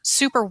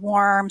 super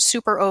warm,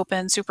 super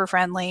open, super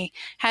friendly,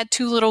 had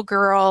 2 little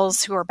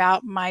girls who were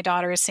about my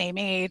daughter's same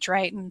age,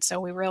 right? And so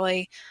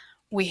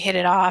we hit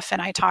it off,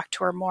 and I talked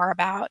to her more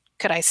about,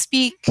 could I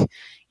speak?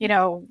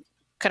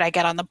 Could I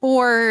get on the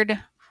board?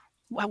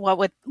 What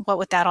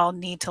would that all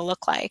need to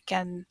look like?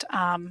 And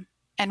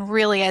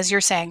really, as you're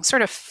saying,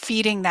 sort of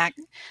feeding that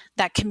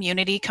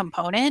community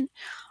component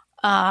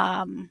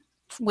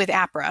with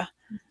APRA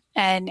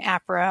and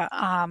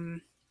APRA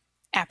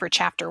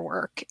chapter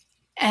work.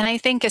 And I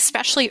think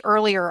especially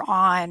earlier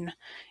on,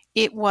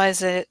 it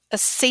was a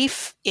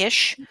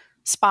safe-ish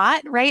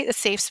spot, right? A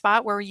safe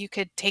spot where you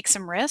could take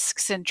some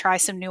risks and try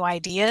some new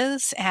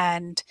ideas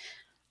and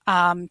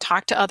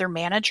talk to other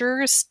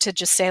managers to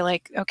just say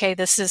like, okay,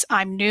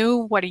 I'm new.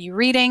 What are you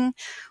reading?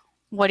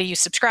 What do you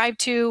subscribe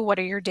to? What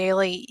are your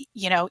daily,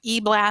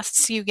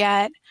 e-blasts you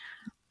get?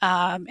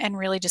 And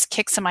really just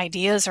kick some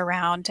ideas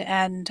around.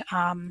 And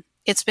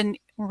it's been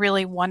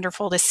really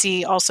wonderful to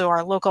see also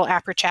our local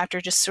APRA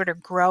chapter just sort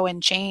of grow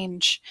and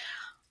change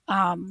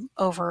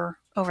over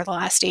the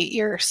last 8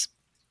 years.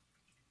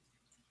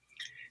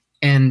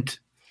 And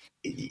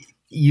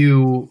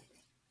you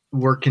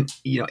were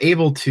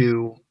able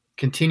to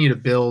continue to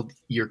build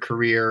your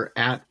career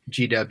at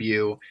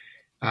GW.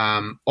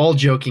 All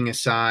joking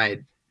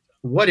aside,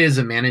 what is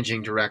a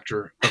managing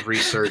director of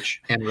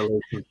research and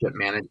relationship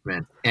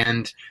management?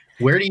 And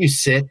where do you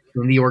sit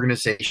in the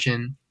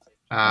organization?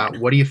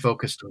 What are you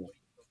focused on?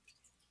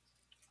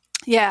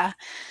 Yeah.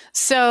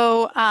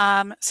 So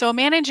a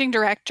managing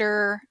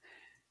director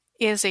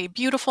is a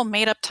beautiful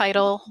made-up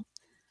title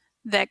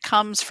that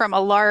comes from a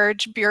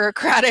large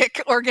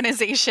bureaucratic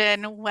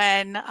organization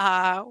when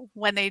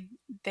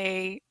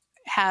they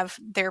have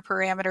their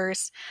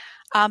parameters.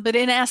 But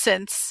in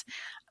essence,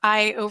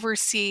 I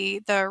oversee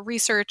the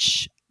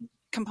research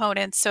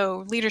components,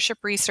 so leadership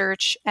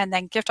research and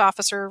then gift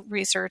officer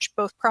research,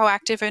 both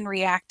proactive and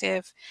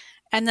reactive,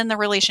 and then the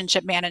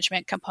relationship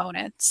management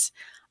components.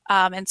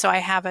 And so I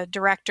have a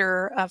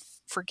director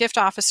for gift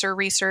officer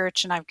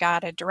research, and I've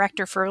got a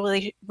director for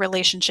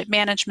relationship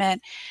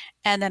management,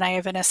 and then I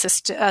have an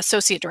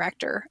associate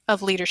director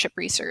of leadership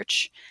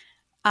research.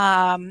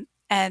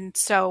 And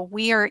so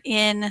we are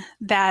in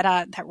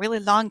that really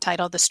long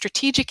title, the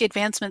Strategic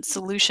Advancement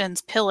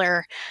Solutions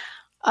pillar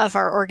of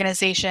our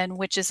organization,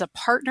 which is a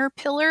partner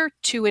pillar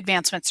to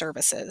advancement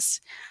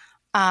services.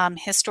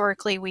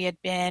 Historically, we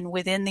had been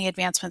within the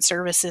advancement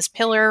services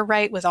pillar,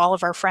 right, with all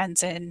of our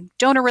friends in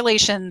donor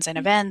relations and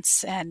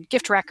events and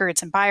gift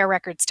records and bio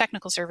records,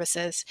 technical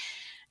services.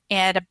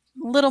 And a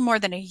little more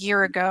than a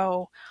year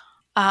ago,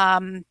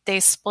 they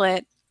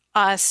split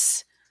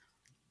us,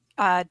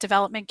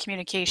 development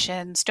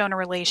communications, donor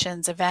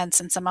relations, events,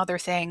 and some other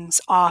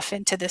things off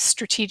into this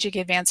strategic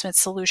advancement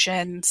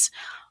solutions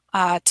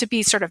to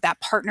be sort of that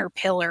partner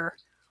pillar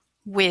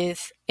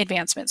with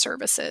advancement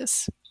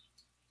services.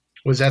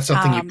 Was that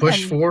something you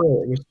pushed for,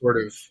 or it was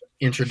sort of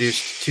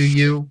introduced to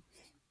you?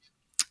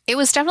 It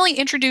was definitely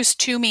introduced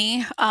to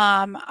me.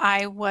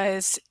 I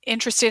was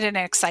interested and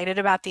excited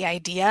about the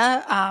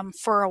idea.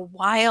 For a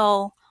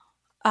while,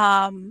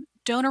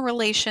 donor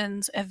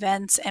relations,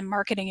 events, and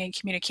marketing and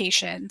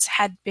communications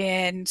had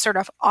been sort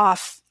of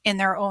off in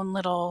their own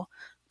little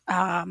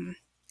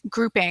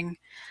grouping.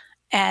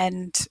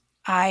 And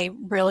I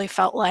really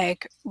felt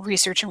like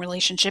research and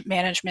relationship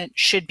management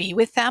should be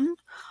with them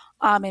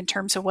in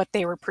terms of what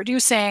they were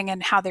producing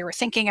and how they were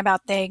thinking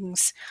about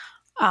things,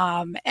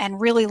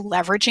 and really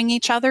leveraging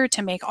each other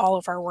to make all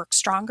of our work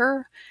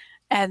stronger.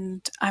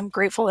 And I'm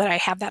grateful that I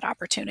have that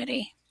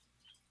opportunity.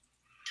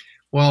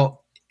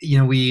 Well,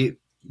 we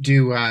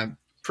do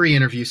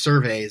pre-interview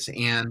surveys,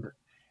 and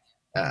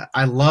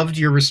I loved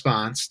your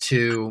response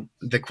to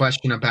the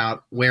question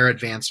about where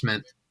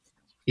advancement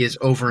is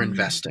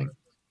over-investing.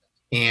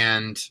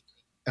 And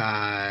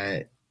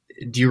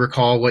do you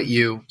recall what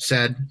you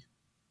said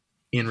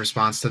in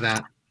response to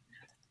that?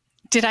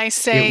 Did I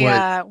say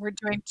we're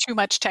doing too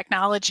much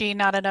technology,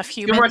 not enough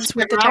humans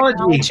with the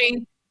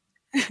technology?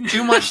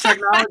 Too much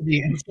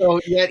technology. And so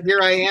yet here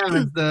I am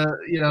as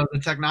the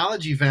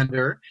technology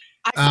vendor.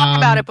 I thought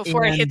about it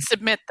before I hit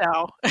submit,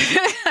 though.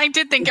 I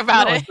did think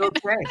about it. It's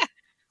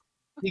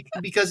okay.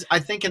 Because I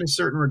think in a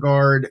certain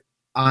regard,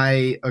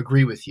 I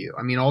agree with you.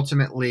 I mean,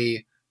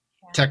 ultimately,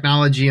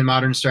 technology and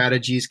modern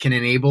strategies can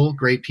enable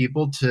great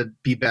people to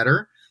be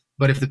better.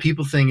 But if the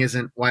people thing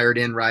isn't wired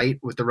in right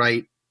with the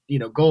right,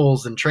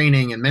 goals and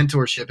training and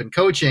mentorship and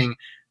coaching,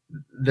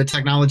 the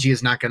technology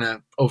is not going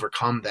to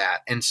overcome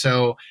that. And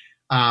so,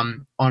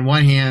 on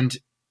one hand,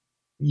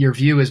 your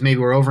view is maybe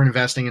we're over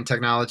investing in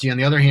technology. On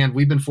the other hand,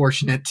 we've been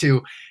fortunate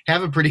to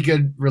have a pretty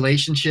good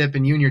relationship,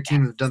 and you and your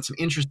team have done some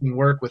interesting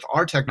work with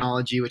our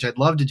technology, which I'd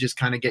love to just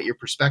kind of get your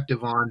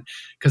perspective on,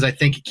 because I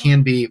think it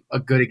can be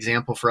a good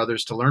example for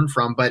others to learn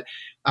from. But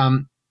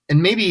and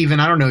maybe even,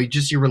 I don't know,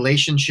 just your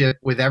relationship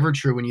with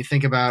Evertrue, when you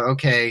think about,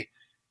 okay,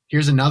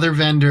 here's another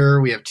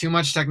vendor, we have too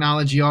much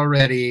technology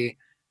already.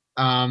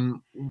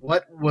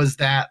 What was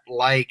that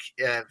like,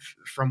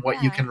 from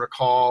what you can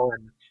recall?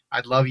 And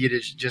I'd love you to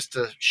just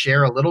to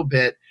share a little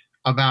bit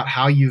about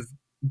how you've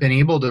been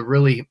able to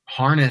really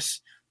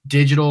harness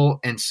digital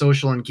and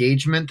social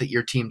engagement that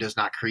your team does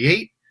not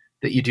create,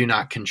 that you do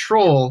not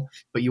control,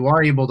 but you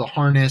are able to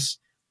harness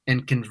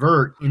and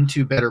convert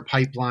into better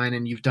pipeline.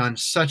 And you've done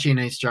such a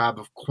nice job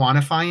of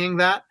quantifying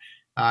that.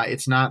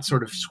 It's not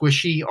sort of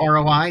squishy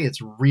ROI,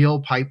 it's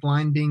real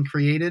pipeline being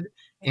created.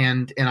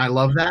 And I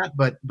love that,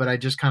 but I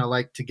just kind of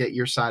like to get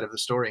your side of the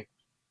story.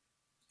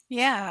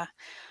 Yeah.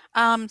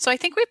 So I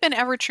think we've been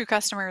Evertrue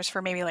customers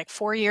for maybe like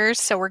 4 years.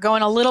 So we're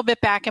going a little bit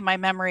back in my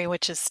memory,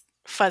 which is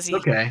fuzzy.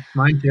 Okay,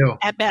 mine too.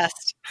 At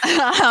best.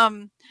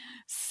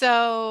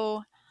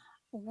 So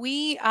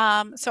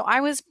I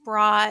was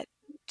brought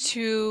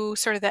to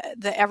sort of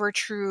the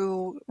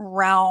Evertrue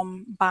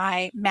realm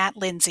by Matt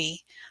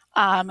Lindsay,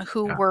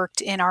 who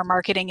worked in our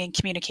marketing and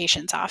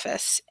communications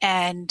office.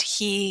 And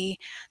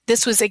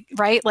this was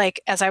right,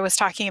 like as I was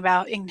talking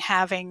about in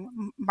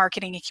having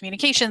marketing and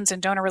communications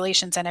and donor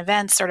relations and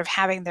events sort of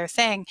having their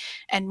thing,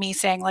 and me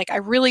saying like, I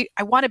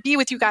want to be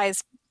with you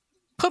guys.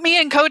 Put me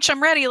in, coach.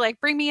 I'm ready. Like,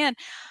 bring me in.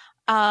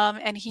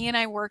 And he and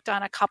I worked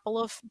on a couple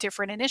of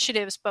different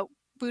initiatives, but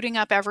booting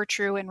up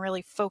Evertrue and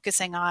really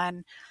focusing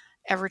on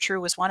Evertrue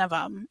was one of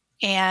them.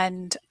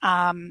 And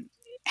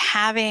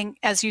having,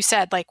 as you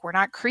said, like, we're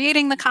not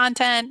creating the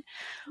content,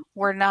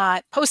 we're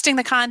not posting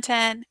the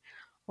content,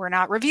 we're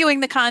not reviewing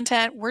the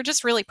content, we're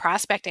just really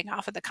prospecting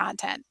off of the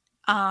content.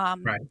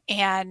 Right.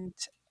 And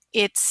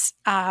it's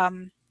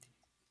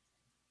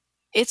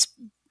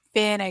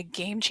been a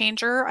game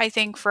changer, I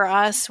think, for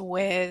us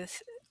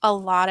with a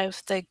lot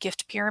of the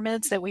gift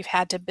pyramids that we've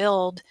had to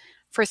build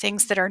for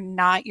things that are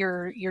not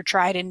your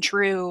tried and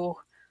true,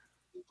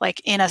 like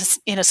in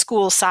a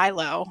school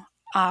silo.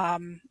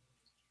 And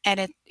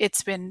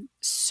it's been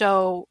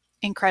so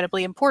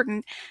incredibly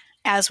important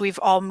as we've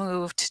all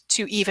moved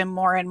to even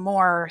more and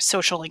more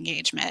social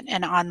engagement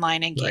and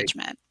online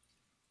engagement.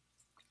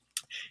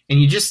 Right.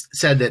 And you just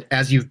said that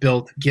as you've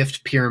built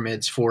gift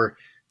pyramids for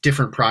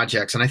different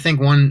projects, and I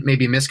think one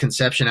maybe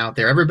misconception out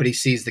there, everybody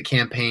sees the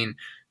campaign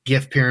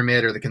gift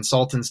pyramid or the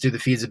consultants do the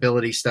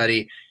feasibility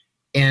study.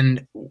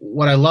 And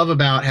what I love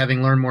about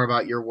having learned more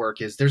about your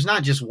work is there's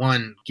not just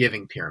one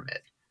giving pyramid,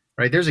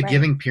 right? There's a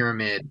giving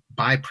pyramid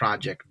by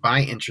project,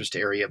 by interest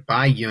area,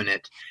 by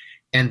unit.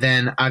 And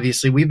then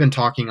obviously we've been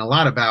talking a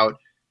lot about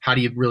how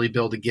do you really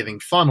build a giving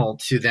funnel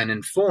to then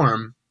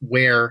inform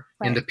where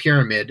in the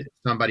pyramid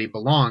somebody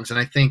belongs. And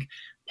I think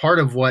part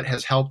of what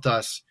has helped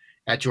us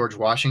at George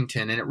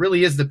Washington, and it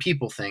really is the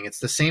people thing. It's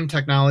the same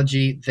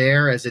technology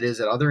there as it is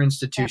at other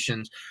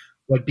institutions,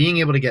 but being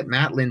able to get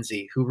Matt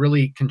Lindsay, who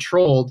really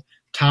controlled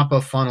top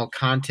of funnel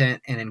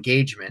content and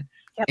engagement,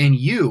 and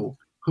you,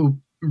 who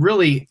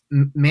really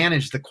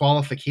managed the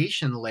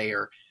qualification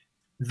layer,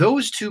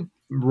 those two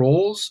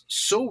roles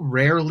so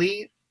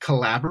rarely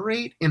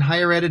collaborate in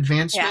higher ed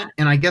advancement.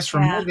 And I guess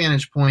from my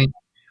vantage point,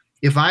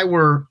 if I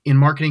were in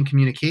marketing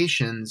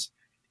communications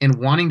and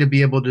wanting to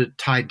be able to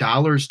tie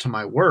dollars to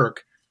my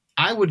work,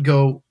 I would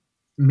go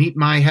meet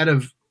my head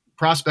of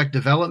prospect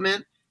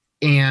development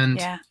and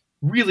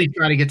really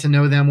try to get to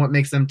know them, what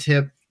makes them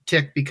tick,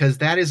 because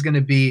that is going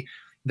to be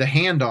the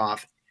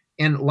handoff.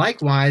 And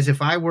likewise,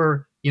 if I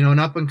were, an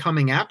up and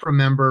coming APRA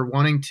member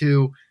wanting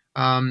to,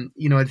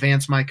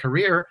 advance my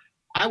career,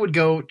 I would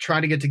go try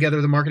to get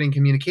together the marketing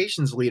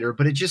communications leader.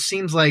 But it just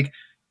seems like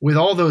with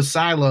all those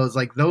silos,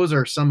 like those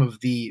are some of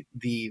the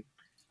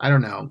I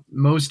don't know,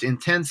 most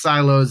intense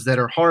silos that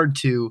are hard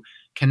to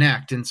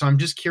connect. And so I'm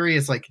just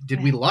curious, like,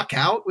 did we luck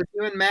out with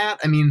you and Matt?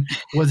 I mean,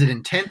 was it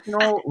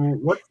intentional?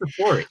 What's the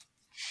story?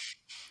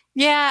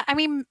 Yeah, I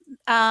mean,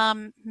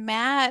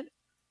 Matt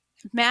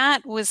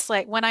was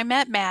like, when I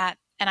met Matt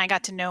and I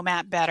got to know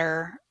Matt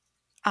better,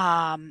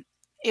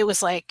 it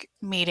was like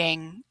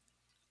meeting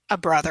a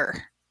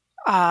brother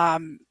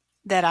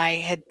that I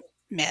had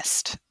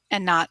missed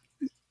and not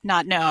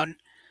known.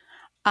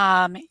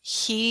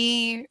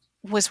 He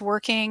had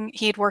worked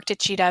at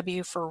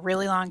GW for a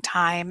really long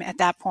time at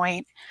that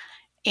point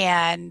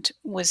and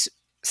was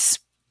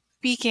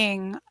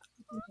speaking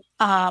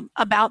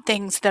about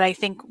things that I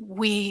think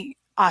we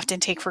often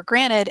take for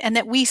granted and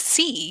that we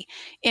see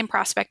in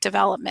prospect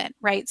development,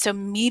 right? So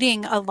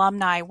meeting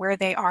alumni where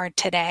they are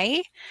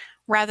today,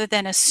 rather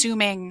than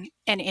assuming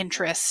an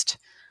interest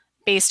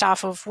based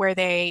off of where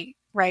they,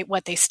 right,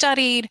 what they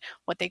studied,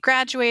 what they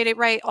graduated,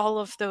 right, all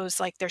of those,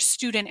 like their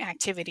student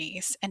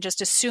activities, and just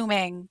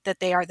assuming that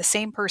they are the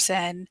same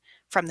person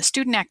from the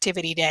student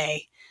activity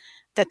day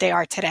that they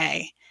are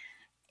today.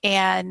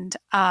 And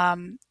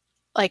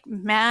like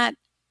Matt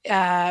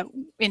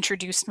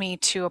introduced me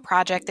to a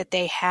project that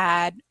they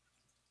had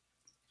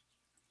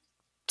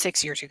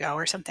 6 years ago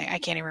or something. I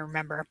can't even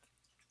remember.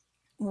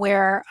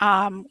 Where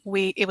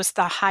it was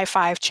the high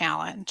five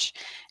challenge,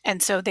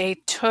 and so they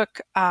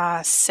took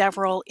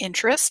several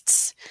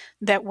interests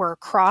that were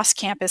cross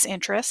campus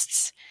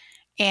interests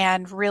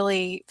and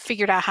really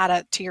figured out how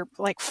to your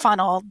like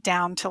funnel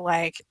down to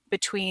like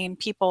between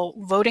people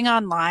voting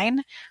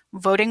online,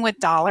 voting with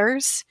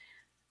dollars.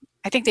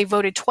 I think they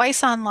voted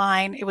twice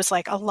online. It was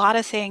like a lot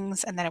of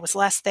things, and then it was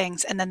less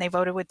things, and then they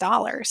voted with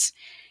dollars.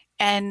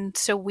 And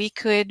so we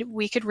could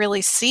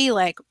really see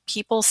like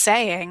people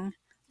saying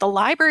the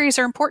libraries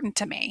are important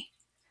to me,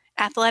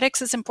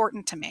 athletics is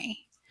important to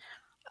me,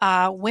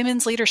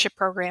 women's leadership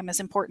program is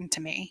important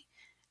to me.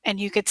 And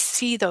you could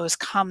see those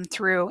come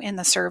through in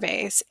the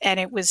surveys.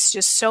 And it was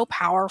just so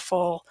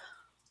powerful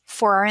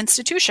for our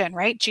institution,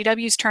 right?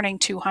 GW's turning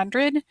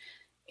 200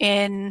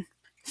 in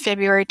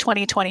February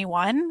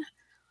 2021.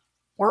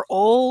 We're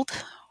old,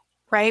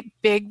 right?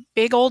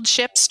 Big old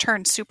ships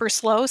turn super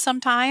slow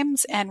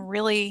sometimes, and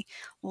really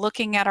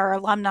looking at our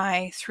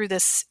alumni through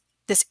this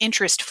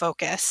interest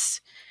focus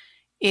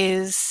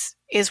is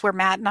where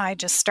Matt and I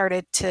just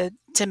started to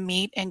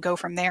meet and go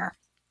from there.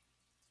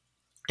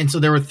 And so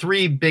there were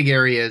three big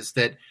areas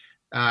that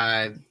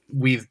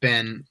we've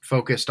been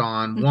focused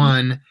on. Mm-hmm.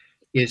 One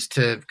is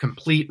to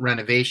complete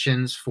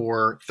renovations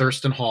for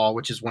Thurston Hall,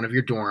 which is one of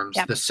your dorms.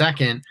 Yep. The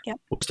second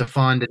was to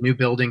fund a new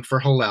building for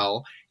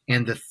Hillel.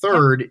 And the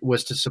third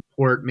was to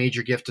support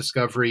major gift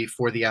discovery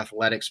for the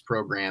athletics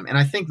program. And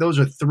I think those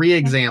are three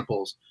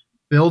examples: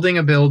 building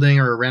a building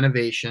or a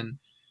renovation,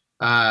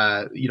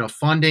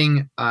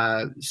 funding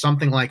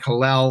something like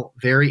Hillel,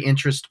 very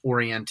interest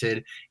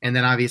oriented, and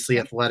then obviously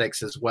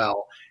athletics as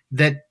well.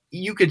 That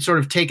you could sort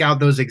of take out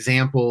those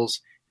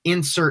examples,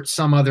 insert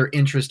some other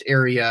interest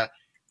area,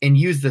 and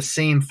use the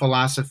same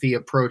philosophy,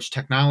 approach,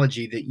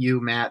 technology that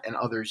you, Matt, and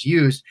others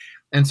used.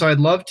 And so I'd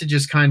love to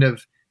just kind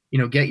of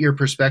get your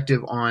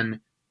perspective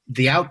on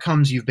the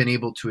outcomes you've been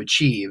able to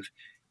achieve,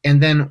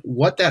 and then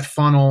what that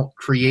funnel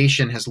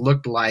creation has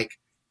looked like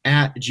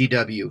at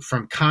GW,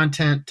 from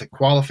content to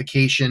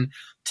qualification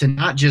to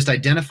not just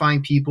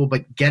identifying people,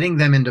 but getting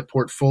them into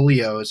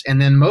portfolios.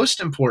 And then most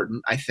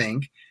important, I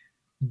think,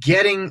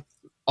 getting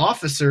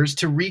officers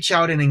to reach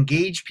out and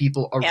engage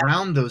people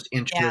around those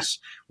interests,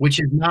 which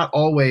is not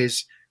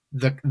always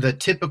the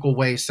typical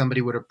way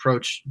somebody would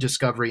approach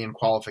discovery and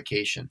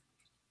qualification.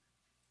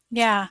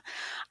 Yeah,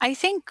 I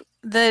think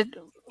that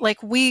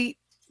like we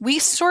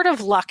sort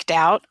of lucked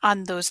out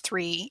on those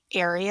three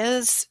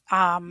areas,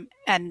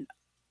 and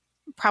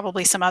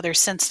probably some others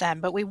since then,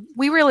 but we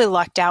really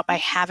lucked out by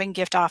having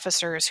gift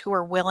officers who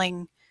are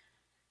willing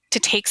to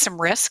take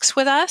some risks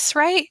with us,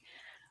 right?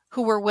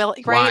 Who were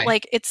willing, right?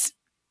 Like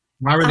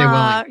why were they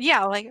willing?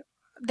 Yeah, like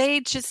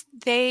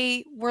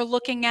they were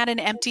looking at an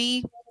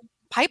empty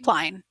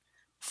pipeline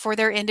for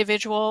their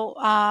individual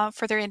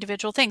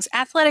things.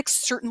 Athletics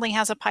certainly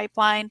has a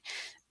pipeline,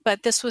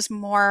 but this was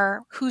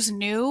more who's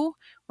new,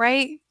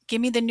 right?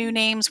 Give me the new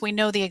names. We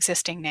know the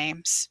existing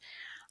names.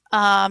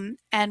 And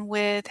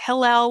with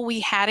Hillel, we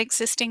had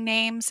existing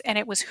names, and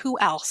it was who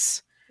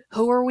else?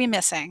 Who are we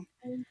missing?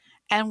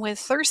 And with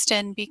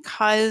Thurston,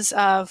 because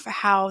of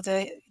how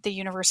the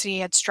university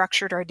had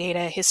structured our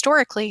data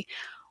historically,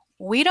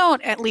 we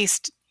don't, at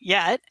least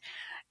yet,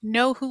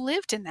 know who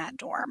lived in that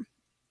dorm.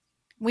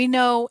 We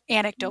know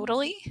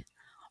anecdotally,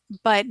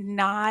 but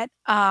not,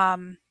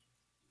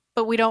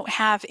 but we don't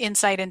have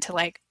insight into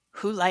like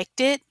who liked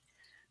it,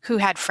 who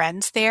had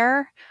friends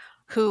there,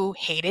 who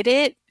hated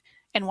it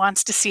and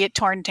wants to see it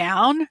torn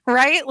down,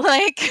 right?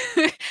 Like,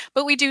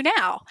 but we do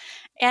now.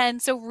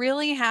 And so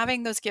really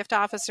having those gift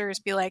officers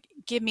be like,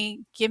 give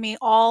me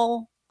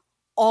all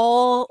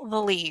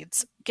the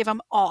leads, give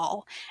them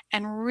all,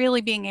 and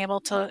really being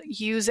able to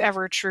use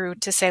EverTrue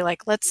to say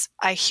like,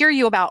 I hear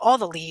you about all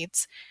the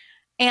leads,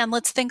 and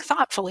let's think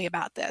thoughtfully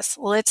about this.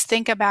 Let's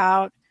think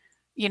about,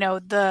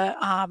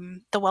 the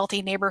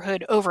wealthy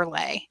neighborhood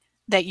overlay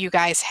that you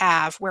guys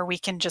have, where we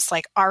can just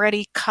like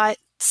already cut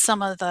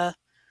some of the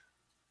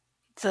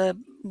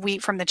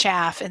wheat from the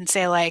chaff and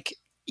say like,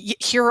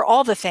 here are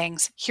all the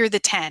things. Here are the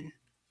 10.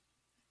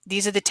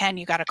 These are the 10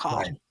 you got to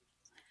call.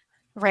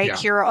 Right? Yeah.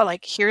 Here are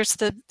like, here's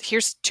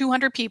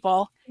 200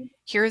 people.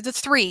 Here are the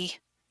 3.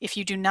 If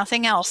you do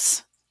nothing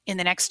else in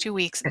the next 2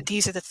 weeks,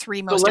 these are the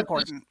 3 most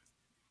important.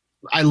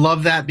 I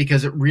love that,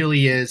 because it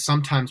really is.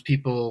 Sometimes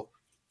people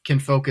can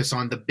focus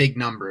on the big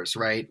numbers,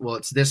 right? Well,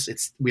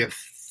 we have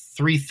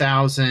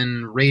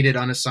 3,000 rated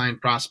unassigned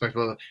prospects.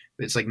 Well,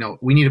 it's like, no,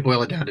 we need to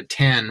boil it down to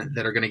 10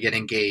 that are going to get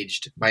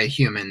engaged by a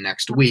human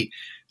next week.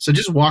 So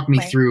just walk me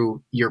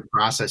through your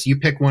process. You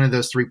pick one of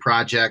those 3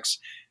 projects,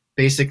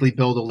 basically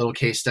build a little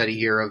case study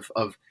here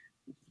of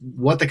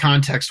what the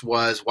context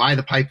was, why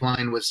the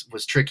pipeline was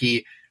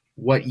tricky,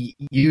 what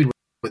you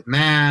with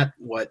Matt,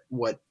 what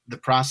the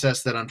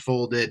process that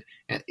unfolded,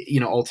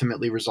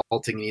 ultimately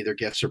resulting in either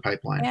gifts or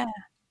pipeline.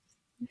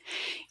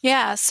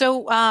 Yeah.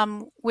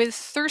 So with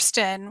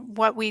Thurston,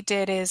 what we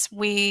did is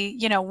we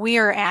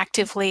are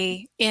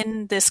actively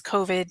in this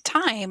COVID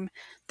time.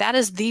 That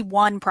is the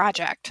one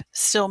project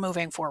still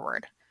moving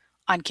forward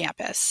on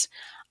campus.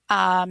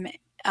 Um,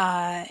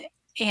 uh,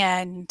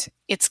 and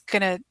it's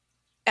going to,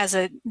 as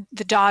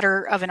the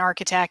daughter of an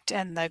architect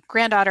and the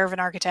granddaughter of an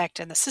architect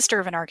and the sister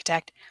of an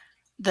architect,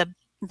 the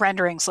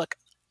renderings look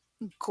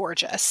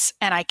gorgeous.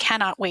 And I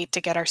cannot wait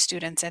to get our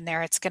students in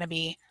there. It's going to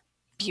be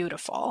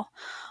beautiful.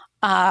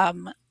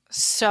 Um,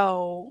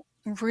 so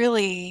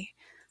really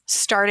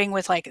starting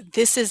with like,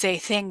 this is a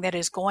thing that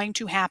is going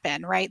to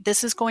happen, right?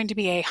 This is going to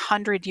be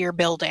 100-year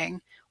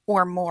building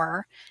or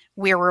more.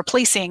 We're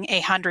replacing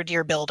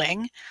 100-year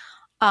building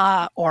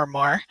or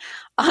more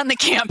on the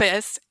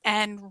campus,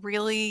 and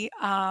really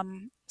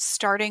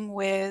starting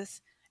with,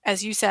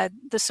 as you said,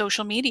 the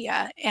social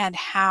media and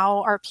how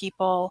are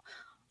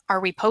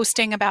we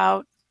posting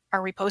about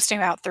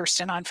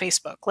Thurston on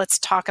Facebook? Let's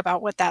talk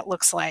about what that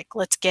looks like.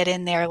 Let's get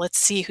in there. Let's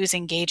see who's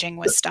engaging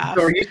with stuff.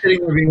 So are you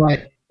sitting there being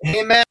like,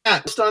 "Hey Matt,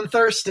 just on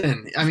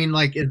Thurston"? I mean,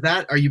 like,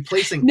 are you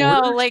placing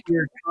orders like, for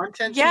your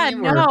content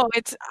team? Or?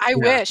 I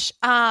wish.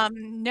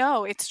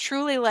 No, it's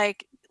truly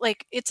like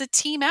it's a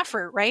team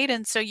effort, right?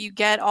 And so you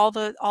get all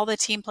the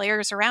team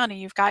players around, and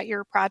you've got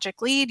your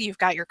project lead, you've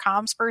got your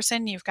comms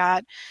person, you've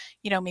got,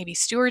 maybe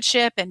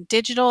stewardship and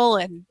digital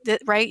and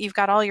right. You've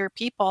got all your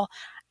people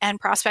and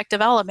prospect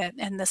development.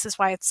 And this is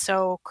why it's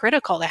so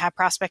critical to have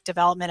prospect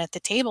development at the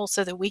table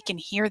so that we can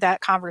hear that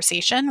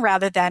conversation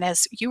rather than,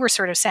 as you were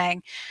sort of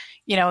saying,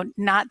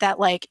 not that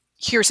like,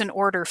 here's an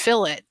order,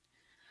 fill it,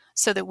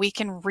 so that we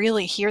can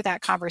really hear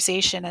that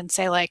conversation and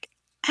say like,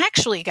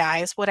 actually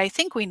guys, what I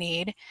think we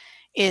need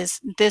is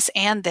this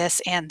and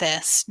this and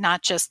this,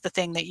 not just the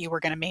thing that you were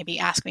going to maybe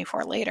ask me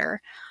for later.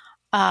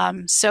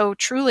 So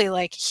truly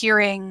like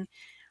hearing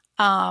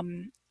about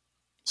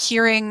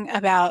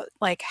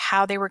like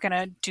how they were going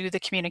to do the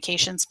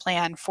communications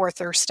plan for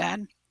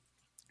Thurston,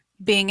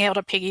 being able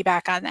to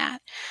piggyback on that,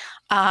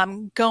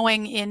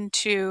 going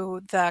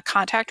into the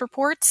contact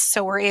reports.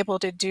 So we're able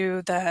to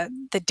do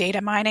the data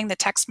mining, the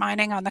text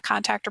mining on the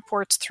contact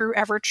reports through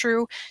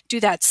Evertrue, do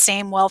that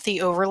same wealthy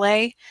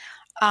overlay.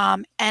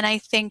 And I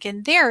think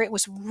in there, it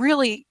was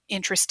really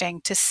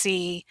interesting to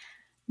see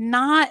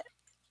not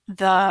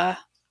the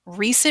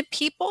recent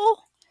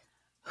people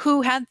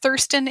who had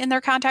Thurston in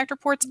their contact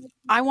reports.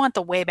 I want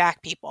the way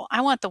back people.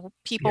 I want the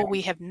people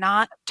we have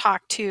not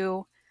talked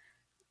to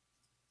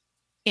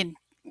in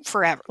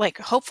forever. Like,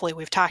 hopefully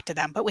we've talked to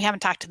them, but we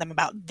haven't talked to them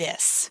about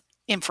this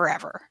in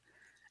forever.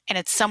 And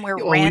it's somewhere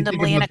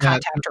randomly in a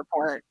contact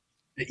report.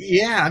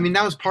 Yeah, I mean,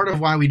 that was part of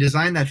why we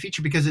designed that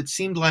feature, because it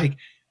seemed like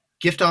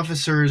gift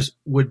officers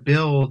would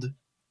build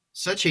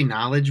such a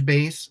knowledge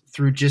base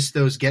through just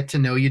those get to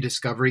know you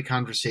discovery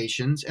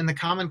conversations. And the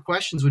common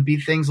questions would be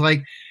things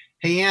like,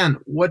 "Hey, Ann,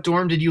 what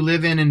dorm did you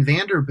live in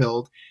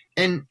Vanderbilt?"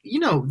 And,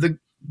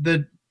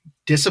 the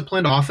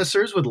disciplined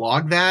officers would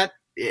log that,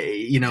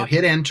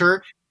 hit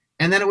enter,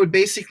 and then it would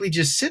basically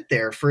just sit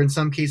there for, in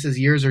some cases,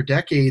 years or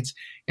decades.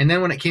 And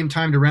then when it came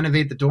time to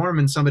renovate the dorm,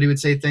 and somebody would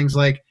say things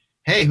like,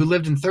 "Hey, who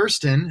lived in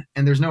Thurston?"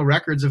 And there's no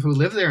records of who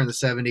lived there in the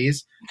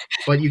 70s,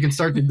 but you can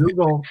start to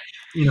Google,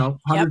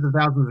 hundreds of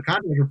thousands of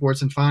contact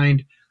reports and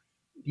find,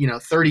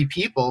 30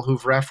 people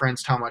who've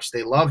referenced how much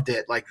they loved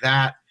it. Like,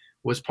 that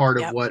was part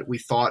of what we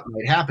thought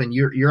might happen.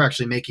 You're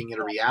actually making it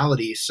a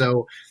reality.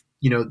 So,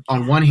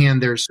 on one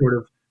hand, there's sort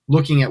of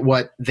looking at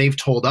what they've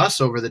told us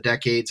over the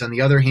decades. On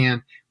the other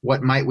hand,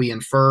 what might we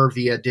infer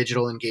via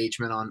digital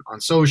engagement on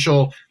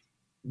social?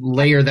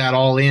 Layer that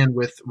all in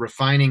with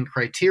refining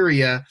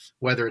criteria,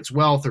 whether it's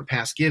wealth or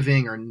past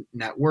giving or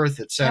net worth,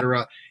 et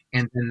cetera.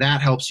 And then that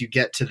helps you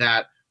get to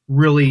that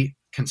really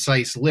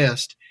concise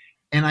list.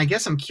 And I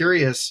guess I'm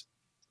curious,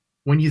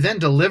 when you then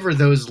deliver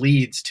those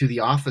leads to the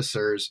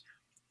officers,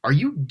 are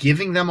you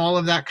giving them all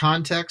of that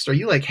context? Are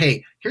you like,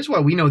 "Hey, here's why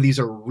we know these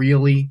are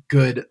really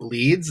good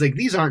leads. Like,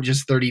 these aren't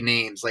just 30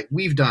 names. Like,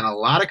 we've done a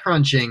lot of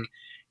crunching,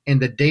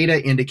 and the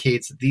data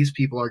indicates that these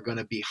people are going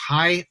to be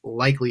high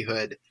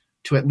likelihood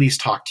to at least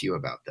talk to you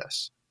about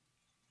this"?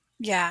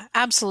 Yeah,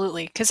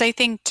 absolutely. Because I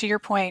think, to your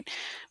point,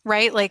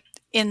 right, like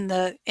in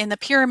the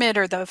pyramid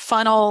or the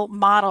funnel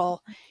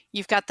model,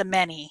 you've got the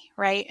many,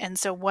 right? And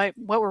so what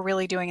we're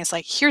really doing is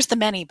like, here's the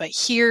many, but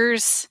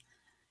here's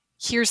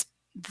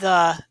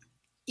the,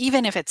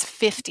 even if it's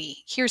 50,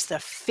 here's the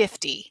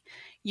 50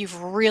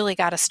 you've really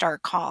got to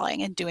start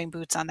calling and doing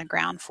boots on the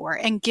ground for,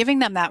 and giving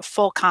them that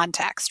full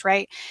context,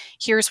 right?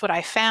 Here's what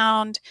I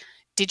found.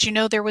 Did you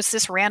know there was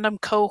this random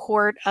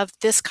cohort of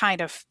this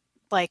kind of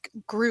like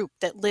group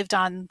that lived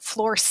on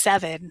floor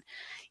 7,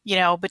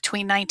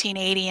 between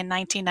 1980 and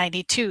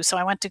 1992? So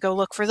I went to go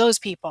look for those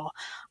people.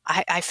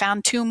 I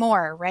found 2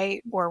 more,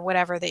 right? Or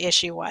whatever the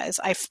issue was.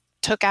 I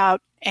took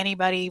out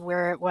anybody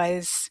where it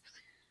was,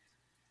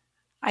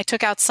 I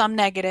took out some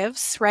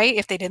negatives, right?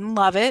 If they didn't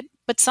love it.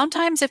 But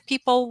sometimes if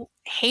people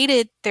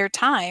hated their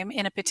time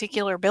in a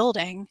particular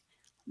building,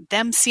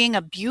 them seeing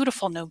a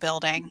beautiful new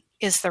building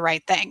is the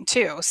right thing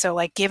too. So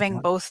like giving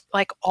both,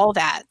 like all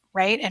that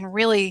right? And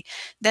really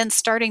then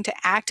starting to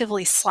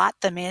actively slot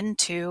them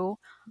into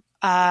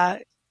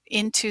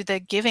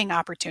the giving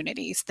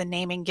opportunities, the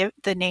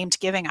named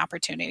giving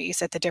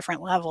opportunities at the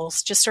different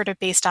levels, just sort of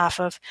based off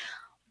of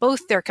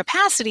both their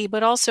capacity,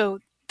 but also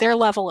their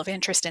level of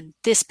interest in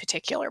this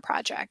particular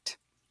project.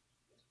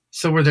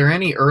 So were there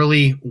any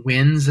early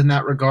wins in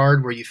that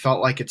regard where you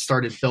felt like it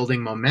started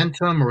building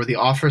momentum, or where the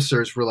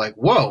officers were like,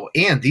 whoa,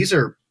 and these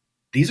are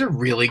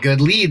really good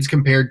leads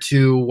compared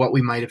to what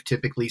we might have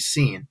typically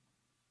seen?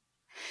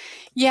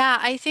 Yeah,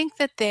 I think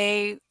that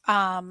they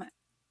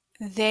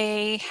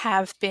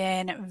have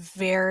been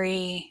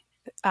very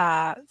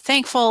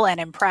thankful and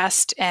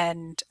impressed,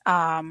 and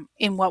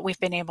in what we've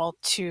been able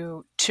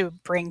to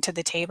bring to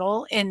the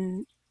table,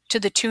 in to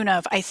the tune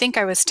of, I think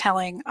I was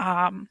telling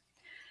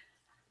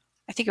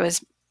I think it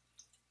was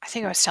I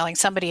think I was telling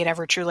somebody at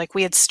Evertrue, like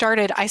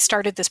I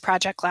started this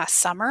project last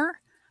summer.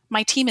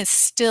 My team is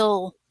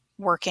still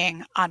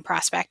working on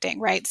prospecting,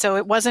 right? So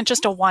it wasn't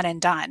just a one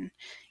and done.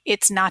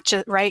 It's not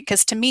just right,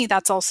 because to me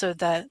that's also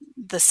the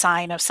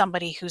sign of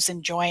somebody who's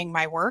enjoying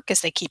my work,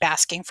 is they keep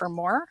asking for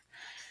more,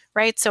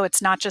 right? So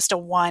it's not just a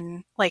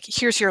one, like,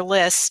 here's your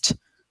list,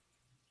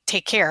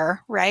 take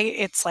care, right?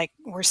 It's like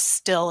we're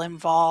still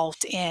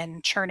involved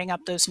in churning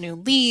up those new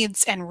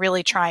leads and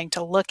really trying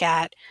to look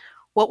at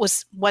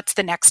what's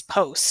the next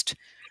post.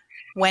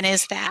 When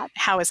is that?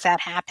 How is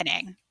that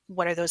happening?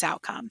 What are those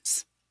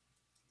outcomes?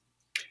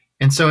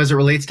 And so, as it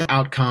relates to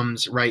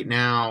outcomes right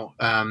now,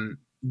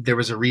 there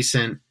was a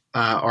recent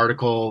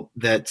article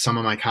that some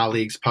of my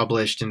colleagues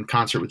published in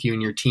concert with you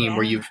and your team,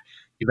 where Yeah.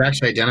 you've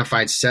actually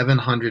identified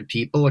 700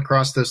 people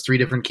across those three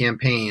different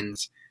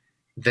campaigns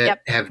that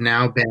Yep. have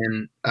now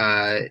been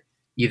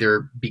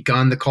either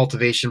begun the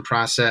cultivation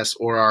process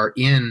or are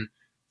in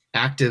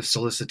active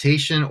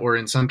solicitation, or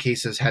in some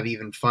cases have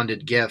even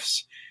funded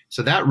gifts.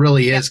 So that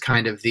really Yep. is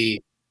kind of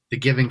the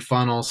giving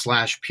funnel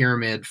 /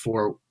 pyramid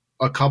for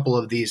a couple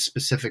of these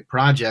specific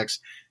projects.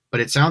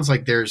 But it sounds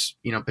like there's,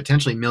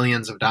 potentially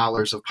millions of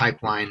dollars of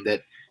pipeline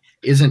that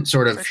isn't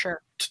sort For of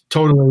sure.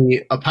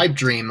 totally a pipe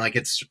dream. Like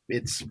it's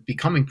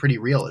becoming pretty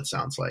real, it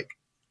sounds like.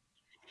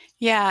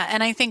 Yeah,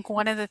 and I think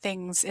one of the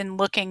things in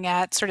looking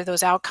at sort of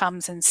those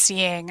outcomes and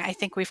seeing, I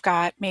think we've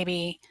got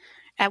maybe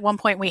at one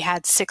point we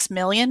had $6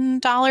 million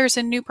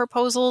in new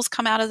proposals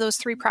come out of those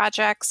three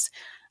projects.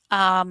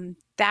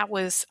 That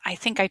was, I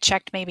think I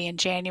checked maybe in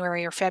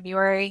January or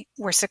February.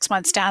 We're 6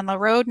 months down the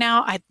road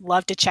now. I'd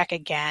love to check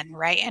again,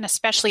 right? And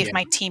especially if Yeah.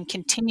 my team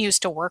continues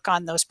to work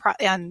on those,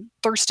 and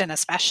Thurston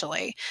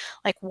especially,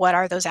 like, what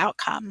are those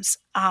outcomes?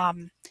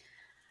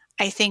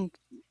 I think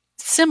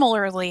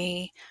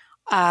similarly,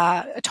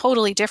 a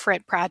totally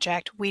different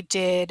project we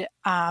did,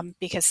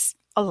 because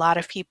a lot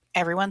of people,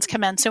 everyone's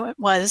commencement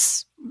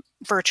was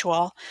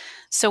virtual.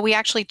 So we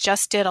actually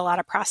just did a lot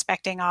of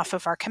prospecting off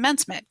of our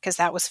commencement, because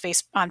that was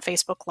on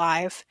Facebook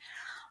Live.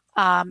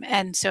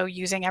 And so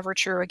using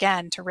Evertrue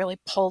again to really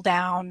pull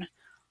down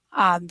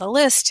on the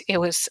list, it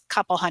was a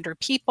couple hundred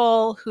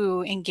people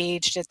who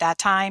engaged at that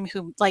time,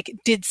 who like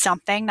did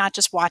something, not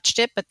just watched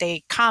it, but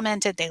they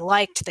commented, they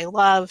liked, they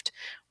loved.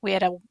 We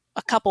had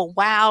a couple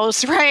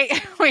wows, right?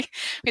 we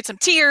had some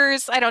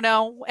tears. I don't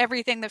know,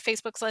 everything that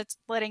Facebook's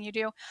letting you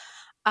do.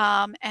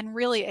 And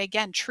really,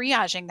 again,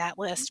 triaging that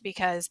list,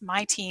 because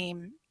my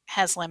team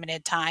has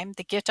limited time.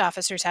 The gift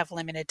officers have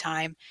limited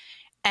time,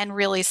 and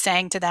really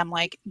saying to them,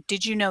 like,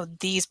 did you know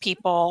these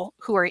people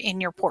who are in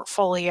your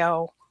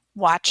portfolio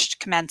watched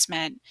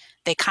commencement,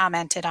 they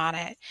commented on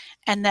it?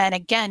 And then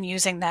again,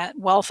 using that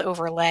wealth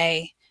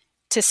overlay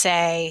to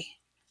say,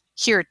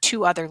 here are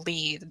two other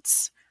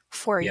leads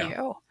for Yeah.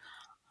 you,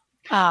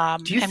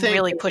 Do you and think,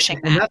 really pushing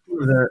and that.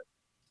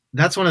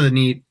 that's one of the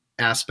neat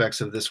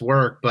aspects of this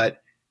work, but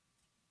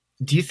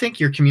do you think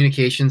your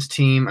communications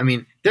team, I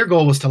mean, their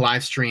goal was to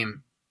live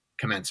stream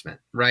commencement,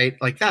 right?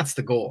 Like that's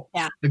the goal.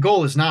 Yeah. The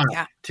goal is not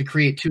Yeah. to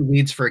create two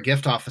leads for a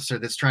gift officer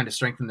that's trying to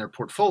strengthen their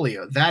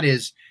portfolio. That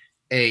is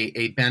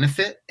a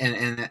benefit,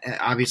 and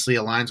obviously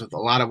aligns with a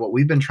lot of what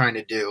we've been trying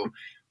to do.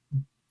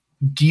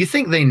 Do you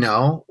think they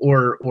know,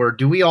 or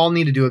do we all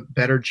need to do a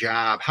better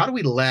job? How do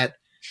we let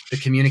the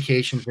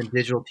communications and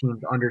digital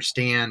teams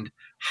understand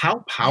how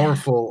Yeah.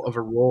 powerful of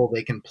a role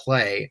they can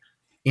play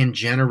in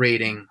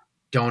generating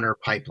donor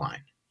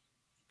pipeline?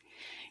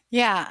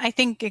 Yeah, I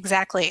think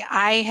exactly.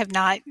 I have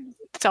not,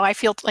 so I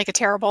feel like a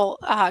terrible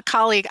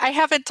colleague. I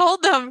haven't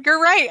told them.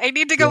 You're right. I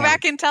need to go Yeah.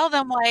 back and tell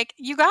them, like,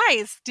 you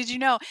guys, did you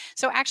know?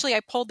 So actually, I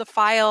pulled the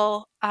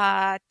file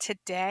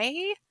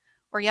today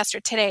or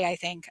yesterday, today, I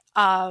think,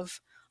 of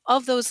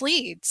those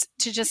leads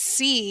to just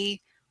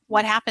see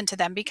what happened to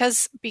them,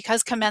 because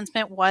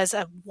commencement was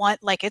a one,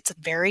 like, it's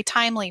very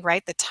timely,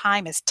 right? The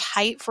time is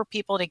tight for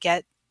people to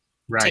get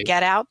Right.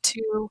 out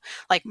to,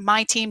 like,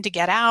 my team to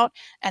get out,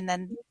 and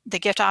then the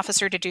gift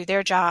officer to do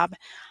their job.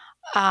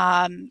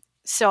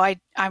 So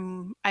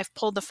I've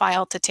pulled the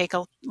file to take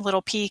a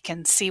little peek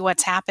and see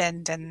what's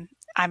happened, and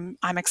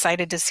I'm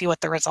excited to see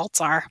what the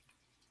results are.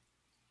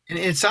 And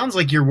it sounds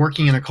like you're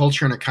working in a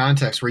culture and a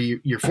context where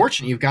you're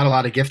fortunate. You've got a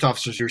lot of gift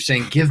officers who are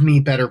saying, give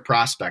me better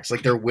prospects,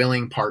 like they're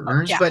willing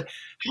partners. Yeah. But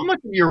how much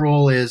of your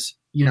role is,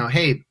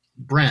 hey,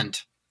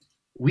 Brent,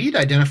 we'd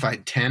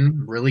identified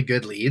 10 really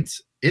good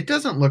leads. It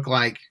doesn't look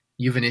like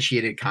you've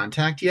initiated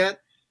contact yet.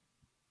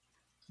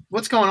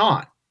 What's going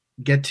on?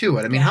 Get to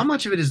it. I mean, how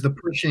much of it is the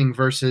pushing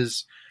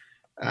versus,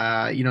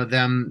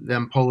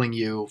 them pulling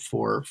you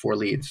for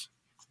leads?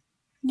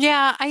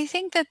 Yeah, I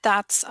think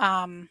that's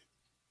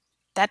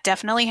that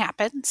definitely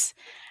happens.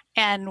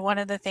 And one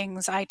of the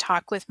things I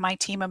talk with my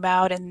team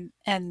about, and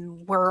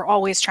we're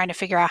always trying to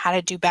figure out how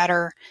to do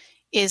better,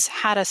 is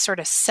how to sort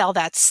of sell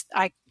that.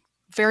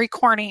 Very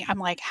corny. I'm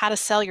like, how to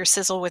sell your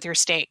sizzle with your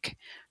steak,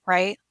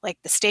 right? Like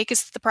the steak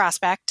is the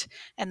prospect,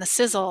 and the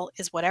sizzle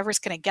is whatever's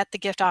going to get the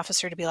gift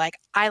officer to be like,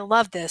 I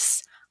love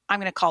this. I'm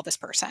going to call this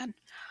person.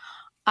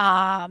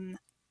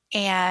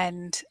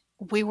 And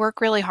we work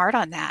really hard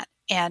on that.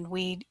 And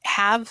we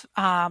have,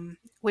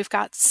 we've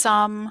got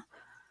some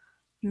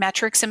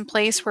metrics in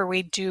place where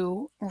we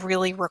do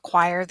really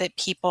require that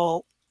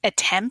people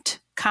attempt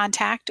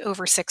contact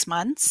over 6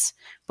 months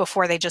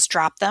before they just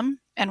drop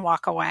them and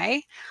walk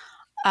away.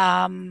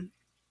 Some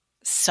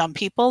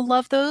people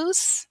love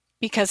those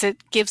because it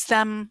gives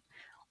them,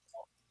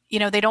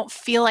 they don't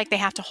feel like they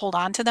have to hold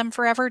on to them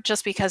forever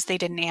just because they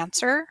didn't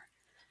answer.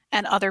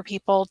 And other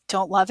people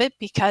don't love it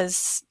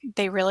because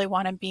they really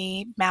want to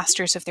be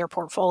masters of their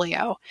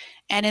portfolio.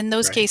 And in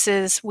those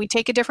cases, we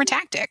take a different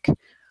tactic,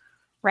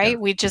 right? Yeah.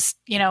 We just,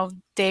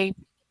 they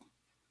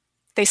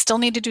still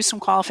need to do some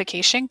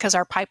qualification because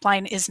our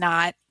pipeline is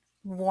not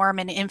warm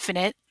and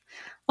infinite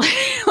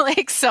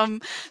like some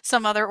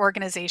other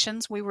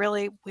organizations. We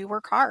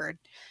work hard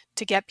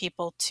to get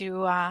people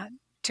to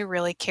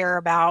really care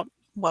about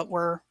what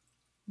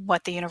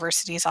the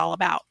university is all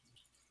about.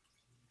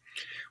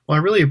 Well,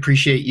 I really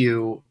appreciate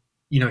you,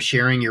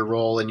 sharing your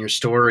role and your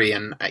story.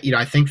 And,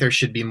 I think there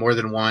should be more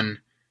than one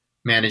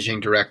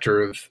managing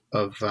director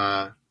of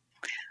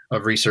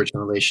research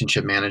and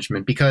relationship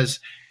management, because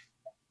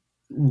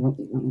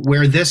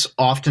where this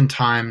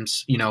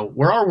oftentimes,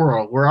 where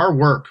our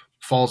work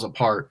falls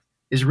apart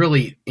is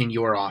really in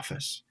your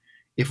office.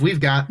 If we've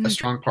got a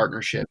strong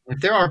partnership, if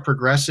there are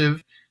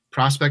progressive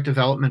prospect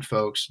development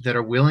folks that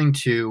are willing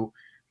to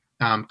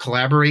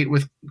collaborate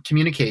with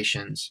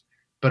communications,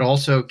 but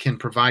also can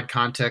provide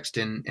context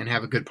and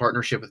have a good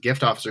partnership with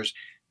gift officers,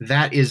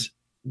 that is,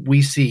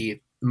 we see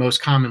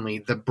most commonly,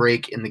 the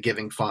break in the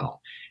giving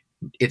funnel.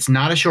 It's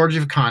not a shortage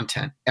of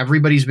content.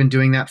 Everybody's been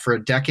doing that for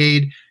a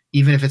decade.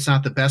 Even if it's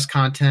not the best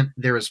content,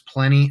 there is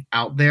plenty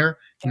out there,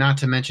 not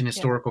to mention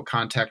historical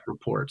contact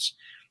reports.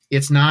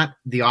 It's not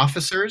the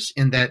officers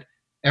in that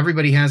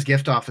everybody has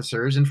gift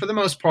officers and for the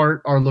most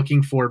part are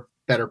looking for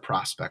better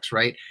prospects,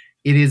 right?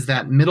 It is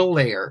that middle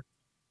layer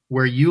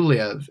where you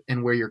live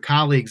and where your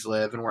colleagues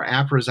live and where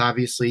APRA is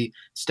obviously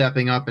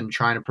stepping up and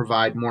trying to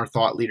provide more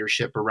thought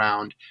leadership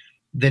around.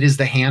 That is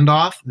the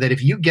handoff, that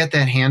if you get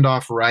that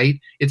handoff right,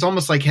 it's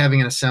almost like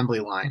having an assembly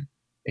line.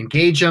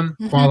 Engage them,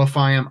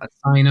 qualify them,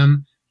 assign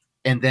them,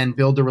 and then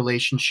build the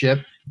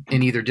relationship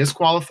and either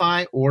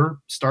disqualify or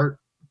start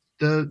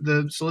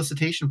the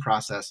solicitation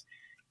process.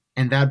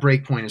 And that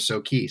break point is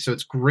so key. So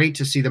it's great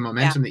to see the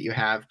momentum that you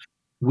have.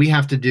 We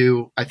have to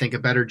do, I think, a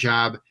better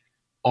job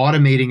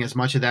automating as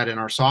much of that in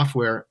our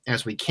software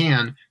as we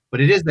can. But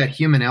it is that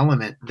human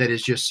element that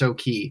is just so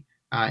key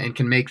and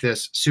can make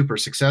this super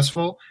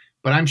successful.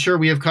 But I'm sure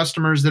we have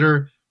customers that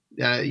are,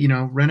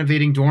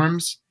 renovating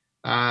dorms,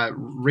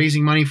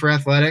 raising money for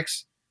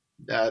athletics,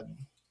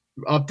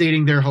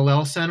 updating their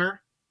Hillel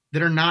Center,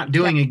 that are not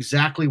doing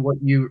exactly what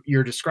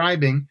you're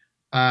describing,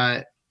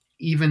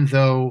 even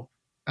though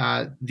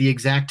the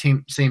exact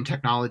same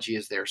technology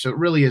is there. So it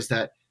really is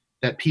that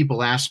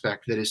people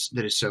aspect that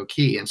is so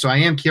key. And so I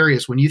am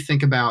curious, when you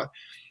think about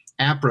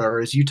APRA, or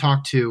as you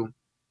talk to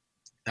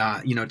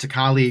to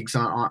colleagues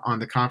on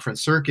the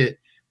conference circuit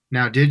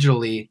now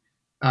digitally,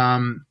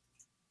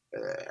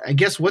 I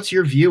guess what's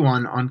your view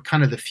on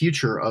kind of the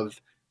future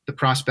of the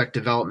prospect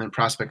development,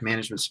 prospect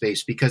management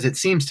space? Because it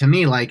seems to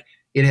me like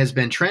it has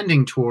been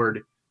trending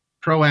toward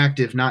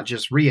proactive, not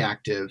just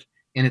reactive.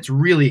 And it's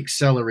really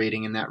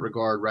accelerating in that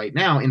regard right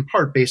now, in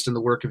part based on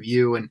the work of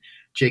you and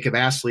Jacob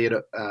Astley at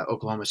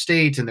Oklahoma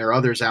State, and there are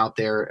others out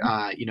there,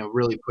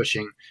 really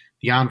pushing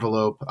the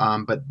envelope.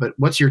 But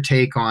what's your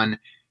take on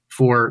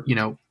for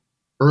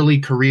early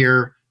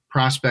career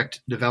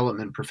prospect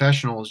development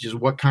professionals? Just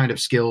what kind of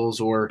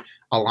skills or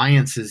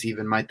alliances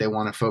even might they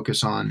want to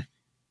focus on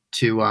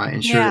to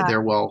ensure that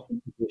they're well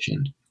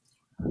positioned?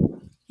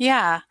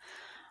 Yeah,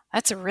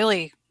 that's a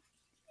really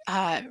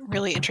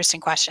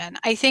interesting question.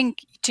 I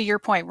think to your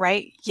point,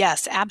 right?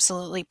 Yes,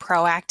 absolutely.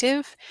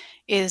 Proactive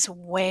is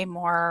way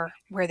more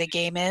where the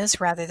game is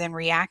rather than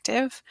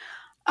reactive.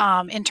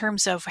 In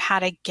terms of how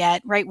to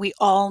get right, we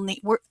all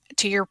need.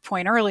 To your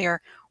point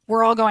earlier,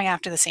 we're all going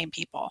after the same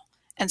people,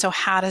 and so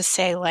how to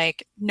say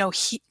like, no,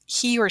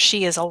 he or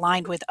she is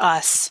aligned with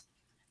us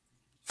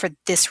for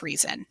this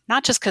reason,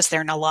 not just because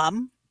they're an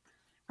alum,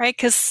 right?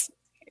 Because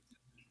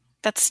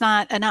that's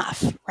not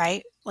enough,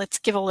 right? let's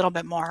give a little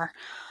bit more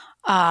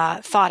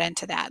thought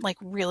into that, like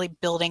really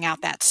building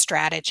out that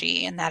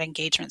strategy and that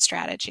engagement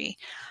strategy.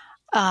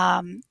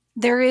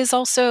 There is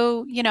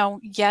also,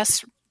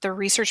 yes, the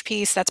research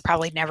piece, that's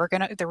probably never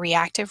going to, the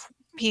reactive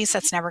piece,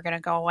 that's never going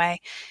to go away.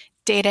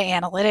 Data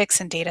analytics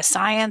and data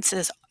science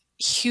is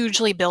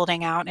hugely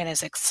building out and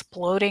is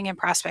exploding in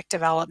prospect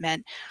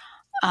development.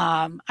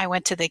 I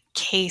went to the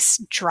CASE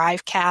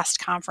Drivecast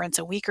conference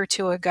a week or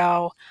two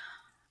ago.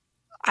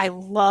 I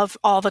love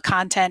all the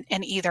content,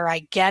 and either I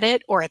get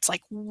it or it's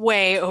like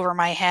way over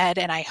my head.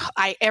 And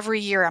I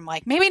every year I'm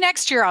like, maybe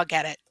next year I'll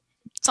get it.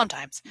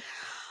 Sometimes.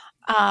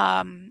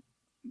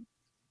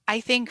 I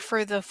think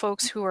for the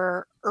folks who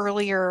are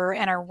earlier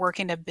and are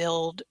working to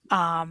build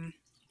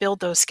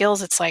those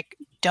skills, it's like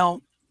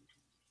don't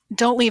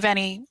leave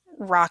any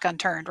rock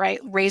unturned, right?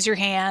 Raise your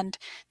hand,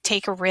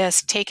 take a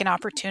risk, take an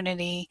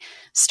opportunity,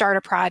 start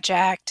a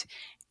project,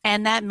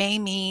 and that may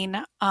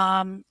mean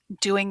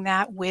doing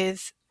that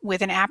with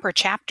an APRA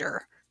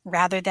chapter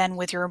rather than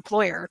with your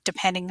employer,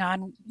 depending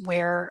on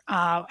where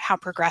how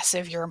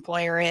progressive your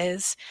employer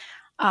is.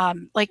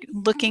 Like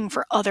looking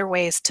for other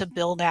ways to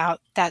build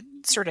out that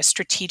sort of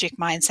strategic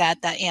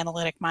mindset, that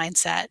analytic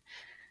mindset,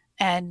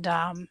 and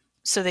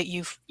so that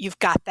you've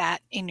got that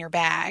in your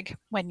bag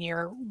when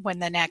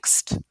the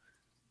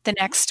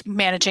next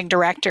managing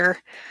director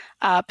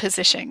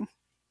position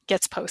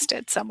gets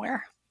posted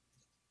somewhere.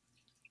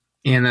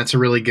 And that's a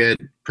really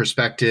good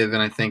perspective,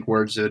 and I think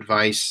words of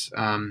advice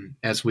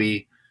as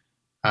we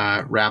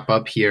wrap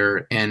up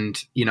here. And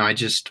I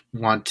just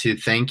want to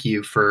thank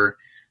you for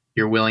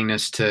your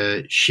willingness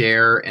to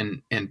share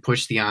and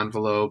push the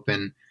envelope,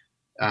 and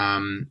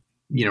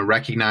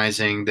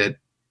recognizing that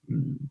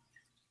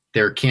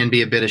there can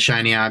be a bit of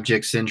shiny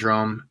object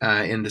syndrome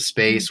in the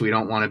space. We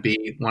don't want to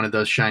be one of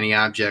those shiny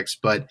objects,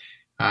 but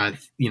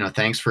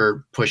thanks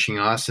for pushing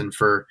us and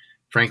for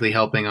frankly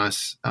helping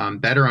us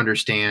better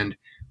understand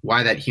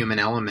why that human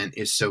element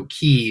is so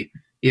key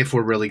if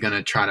we're really going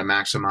to try to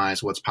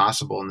maximize what's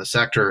possible in the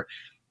sector.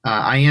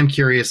 I am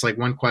curious, like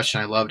one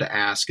question I love to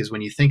ask is,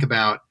 when you think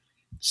about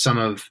some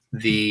of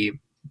the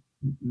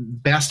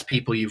best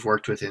people you've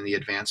worked with in the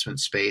advancement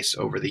space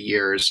over the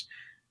years,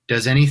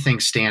 does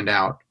anything stand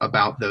out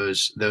about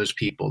those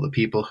people, the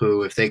people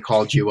who, if they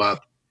called you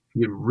up,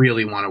 you'd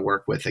really want to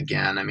work with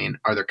again? I mean,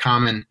 are there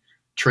common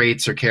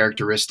traits or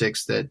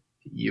characteristics that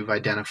you've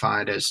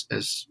identified as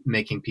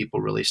making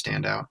people really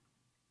stand out?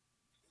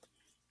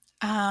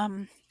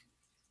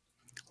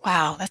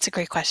 Wow, that's a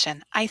great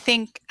question. I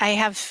think I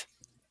have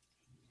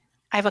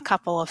a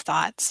couple of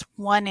thoughts.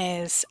 One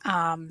is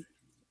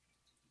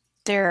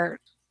they're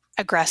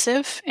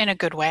aggressive in a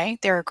good way.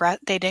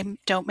 They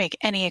don't make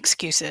any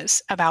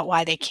excuses about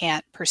why they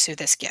can't pursue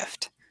this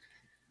gift.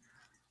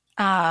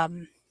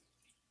 They're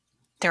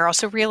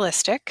also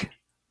realistic.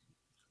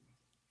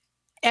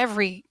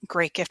 Every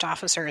great gift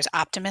officer is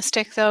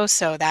optimistic, though,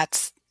 so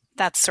that's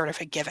sort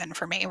of a given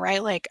for me,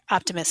 right? Like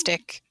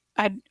optimistic.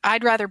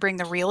 I'd rather bring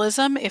the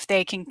realism if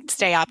they can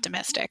stay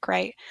optimistic,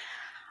 right?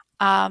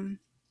 And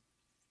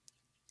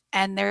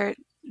they're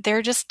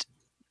just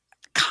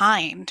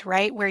kind,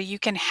 right? Where you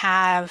can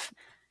have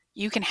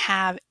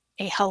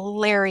a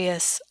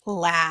hilarious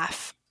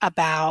laugh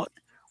about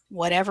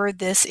whatever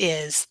this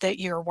is that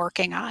you're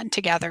working on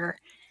together,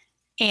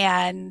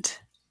 and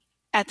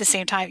at the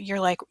same time you're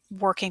like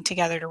working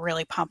together to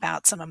really pump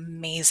out some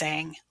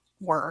amazing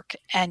work,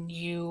 and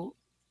you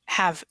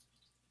have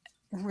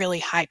really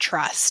high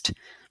trust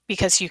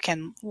because you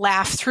can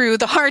laugh through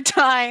the hard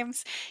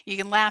times, you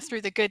can laugh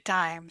through the good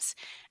times,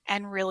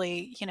 and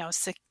really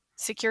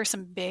secure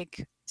some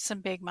big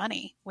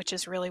money, which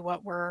is really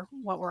what we're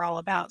all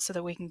about, so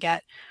that we can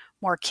get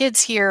more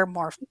kids here,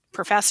 more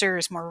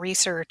professors, more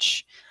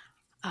research,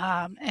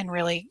 and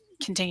really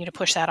continue to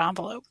push that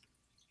envelope.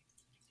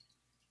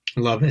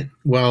 Love it.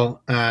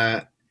 Well,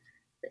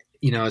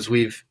 as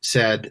we've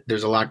said,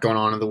 there's a lot going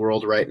on in the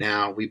world right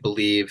now. We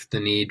believe the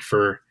need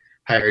for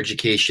higher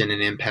education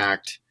and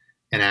impact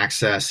and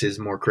access is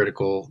more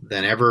critical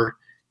than ever.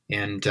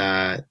 And,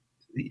 I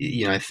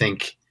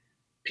think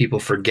people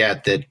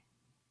forget that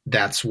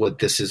that's what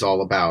this is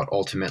all about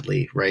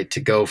ultimately, right?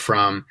 To go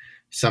from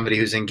somebody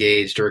who's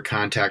engaged or a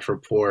contact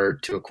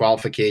report to a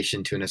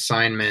qualification to an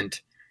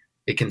assignment,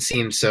 it can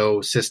seem so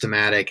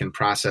systematic and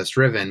process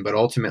driven, but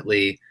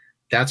ultimately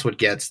that's what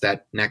gets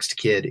that next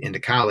kid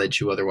into college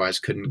who otherwise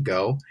couldn't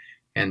go.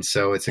 And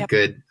so it's a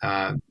good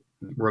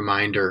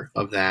reminder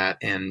of that,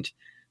 and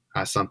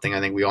something I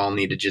think we all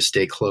need to just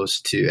stay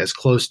close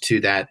to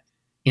that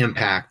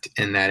impact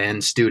and that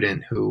end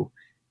student who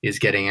is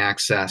getting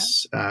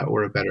access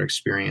or a better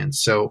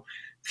experience. So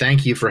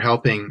thank you for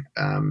helping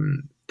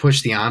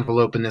push the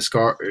envelope in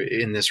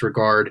this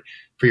regard,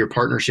 for your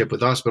partnership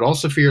with us, but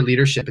also for your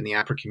leadership in the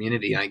APRA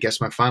community. And I guess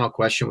my final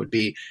question would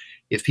be,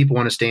 if people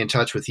want to stay in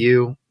touch with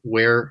you,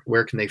 where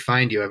can they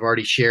find you? I've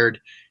already shared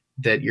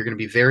that you're going to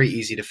be very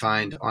easy to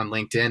find on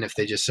LinkedIn if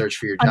they just search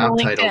for your job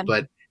title,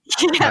 but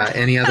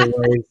any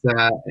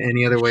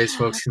other ways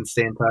folks can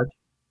stay in touch?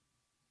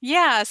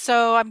 Yeah,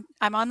 so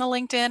I'm on the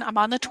LinkedIn, I'm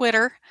on the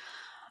Twitter.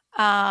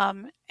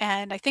 And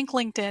I think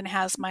LinkedIn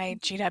has my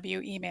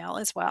GW email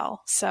as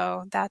well.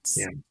 So that's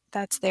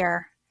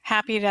there.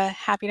 Happy to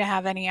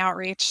have any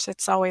outreach.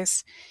 It's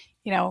always,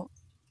 you know,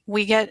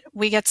 we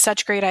get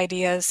such great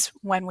ideas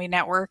when we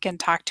network and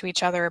talk to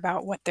each other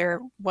about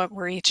what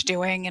we're each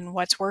doing and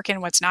what's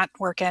working, what's not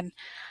working.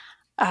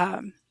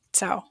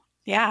 So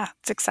yeah,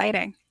 it's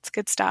exciting. It's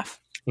good stuff.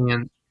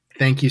 And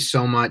thank you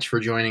so much for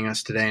joining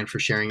us today and for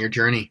sharing your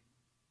journey.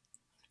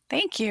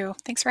 Thank you.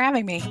 Thanks for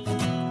having me.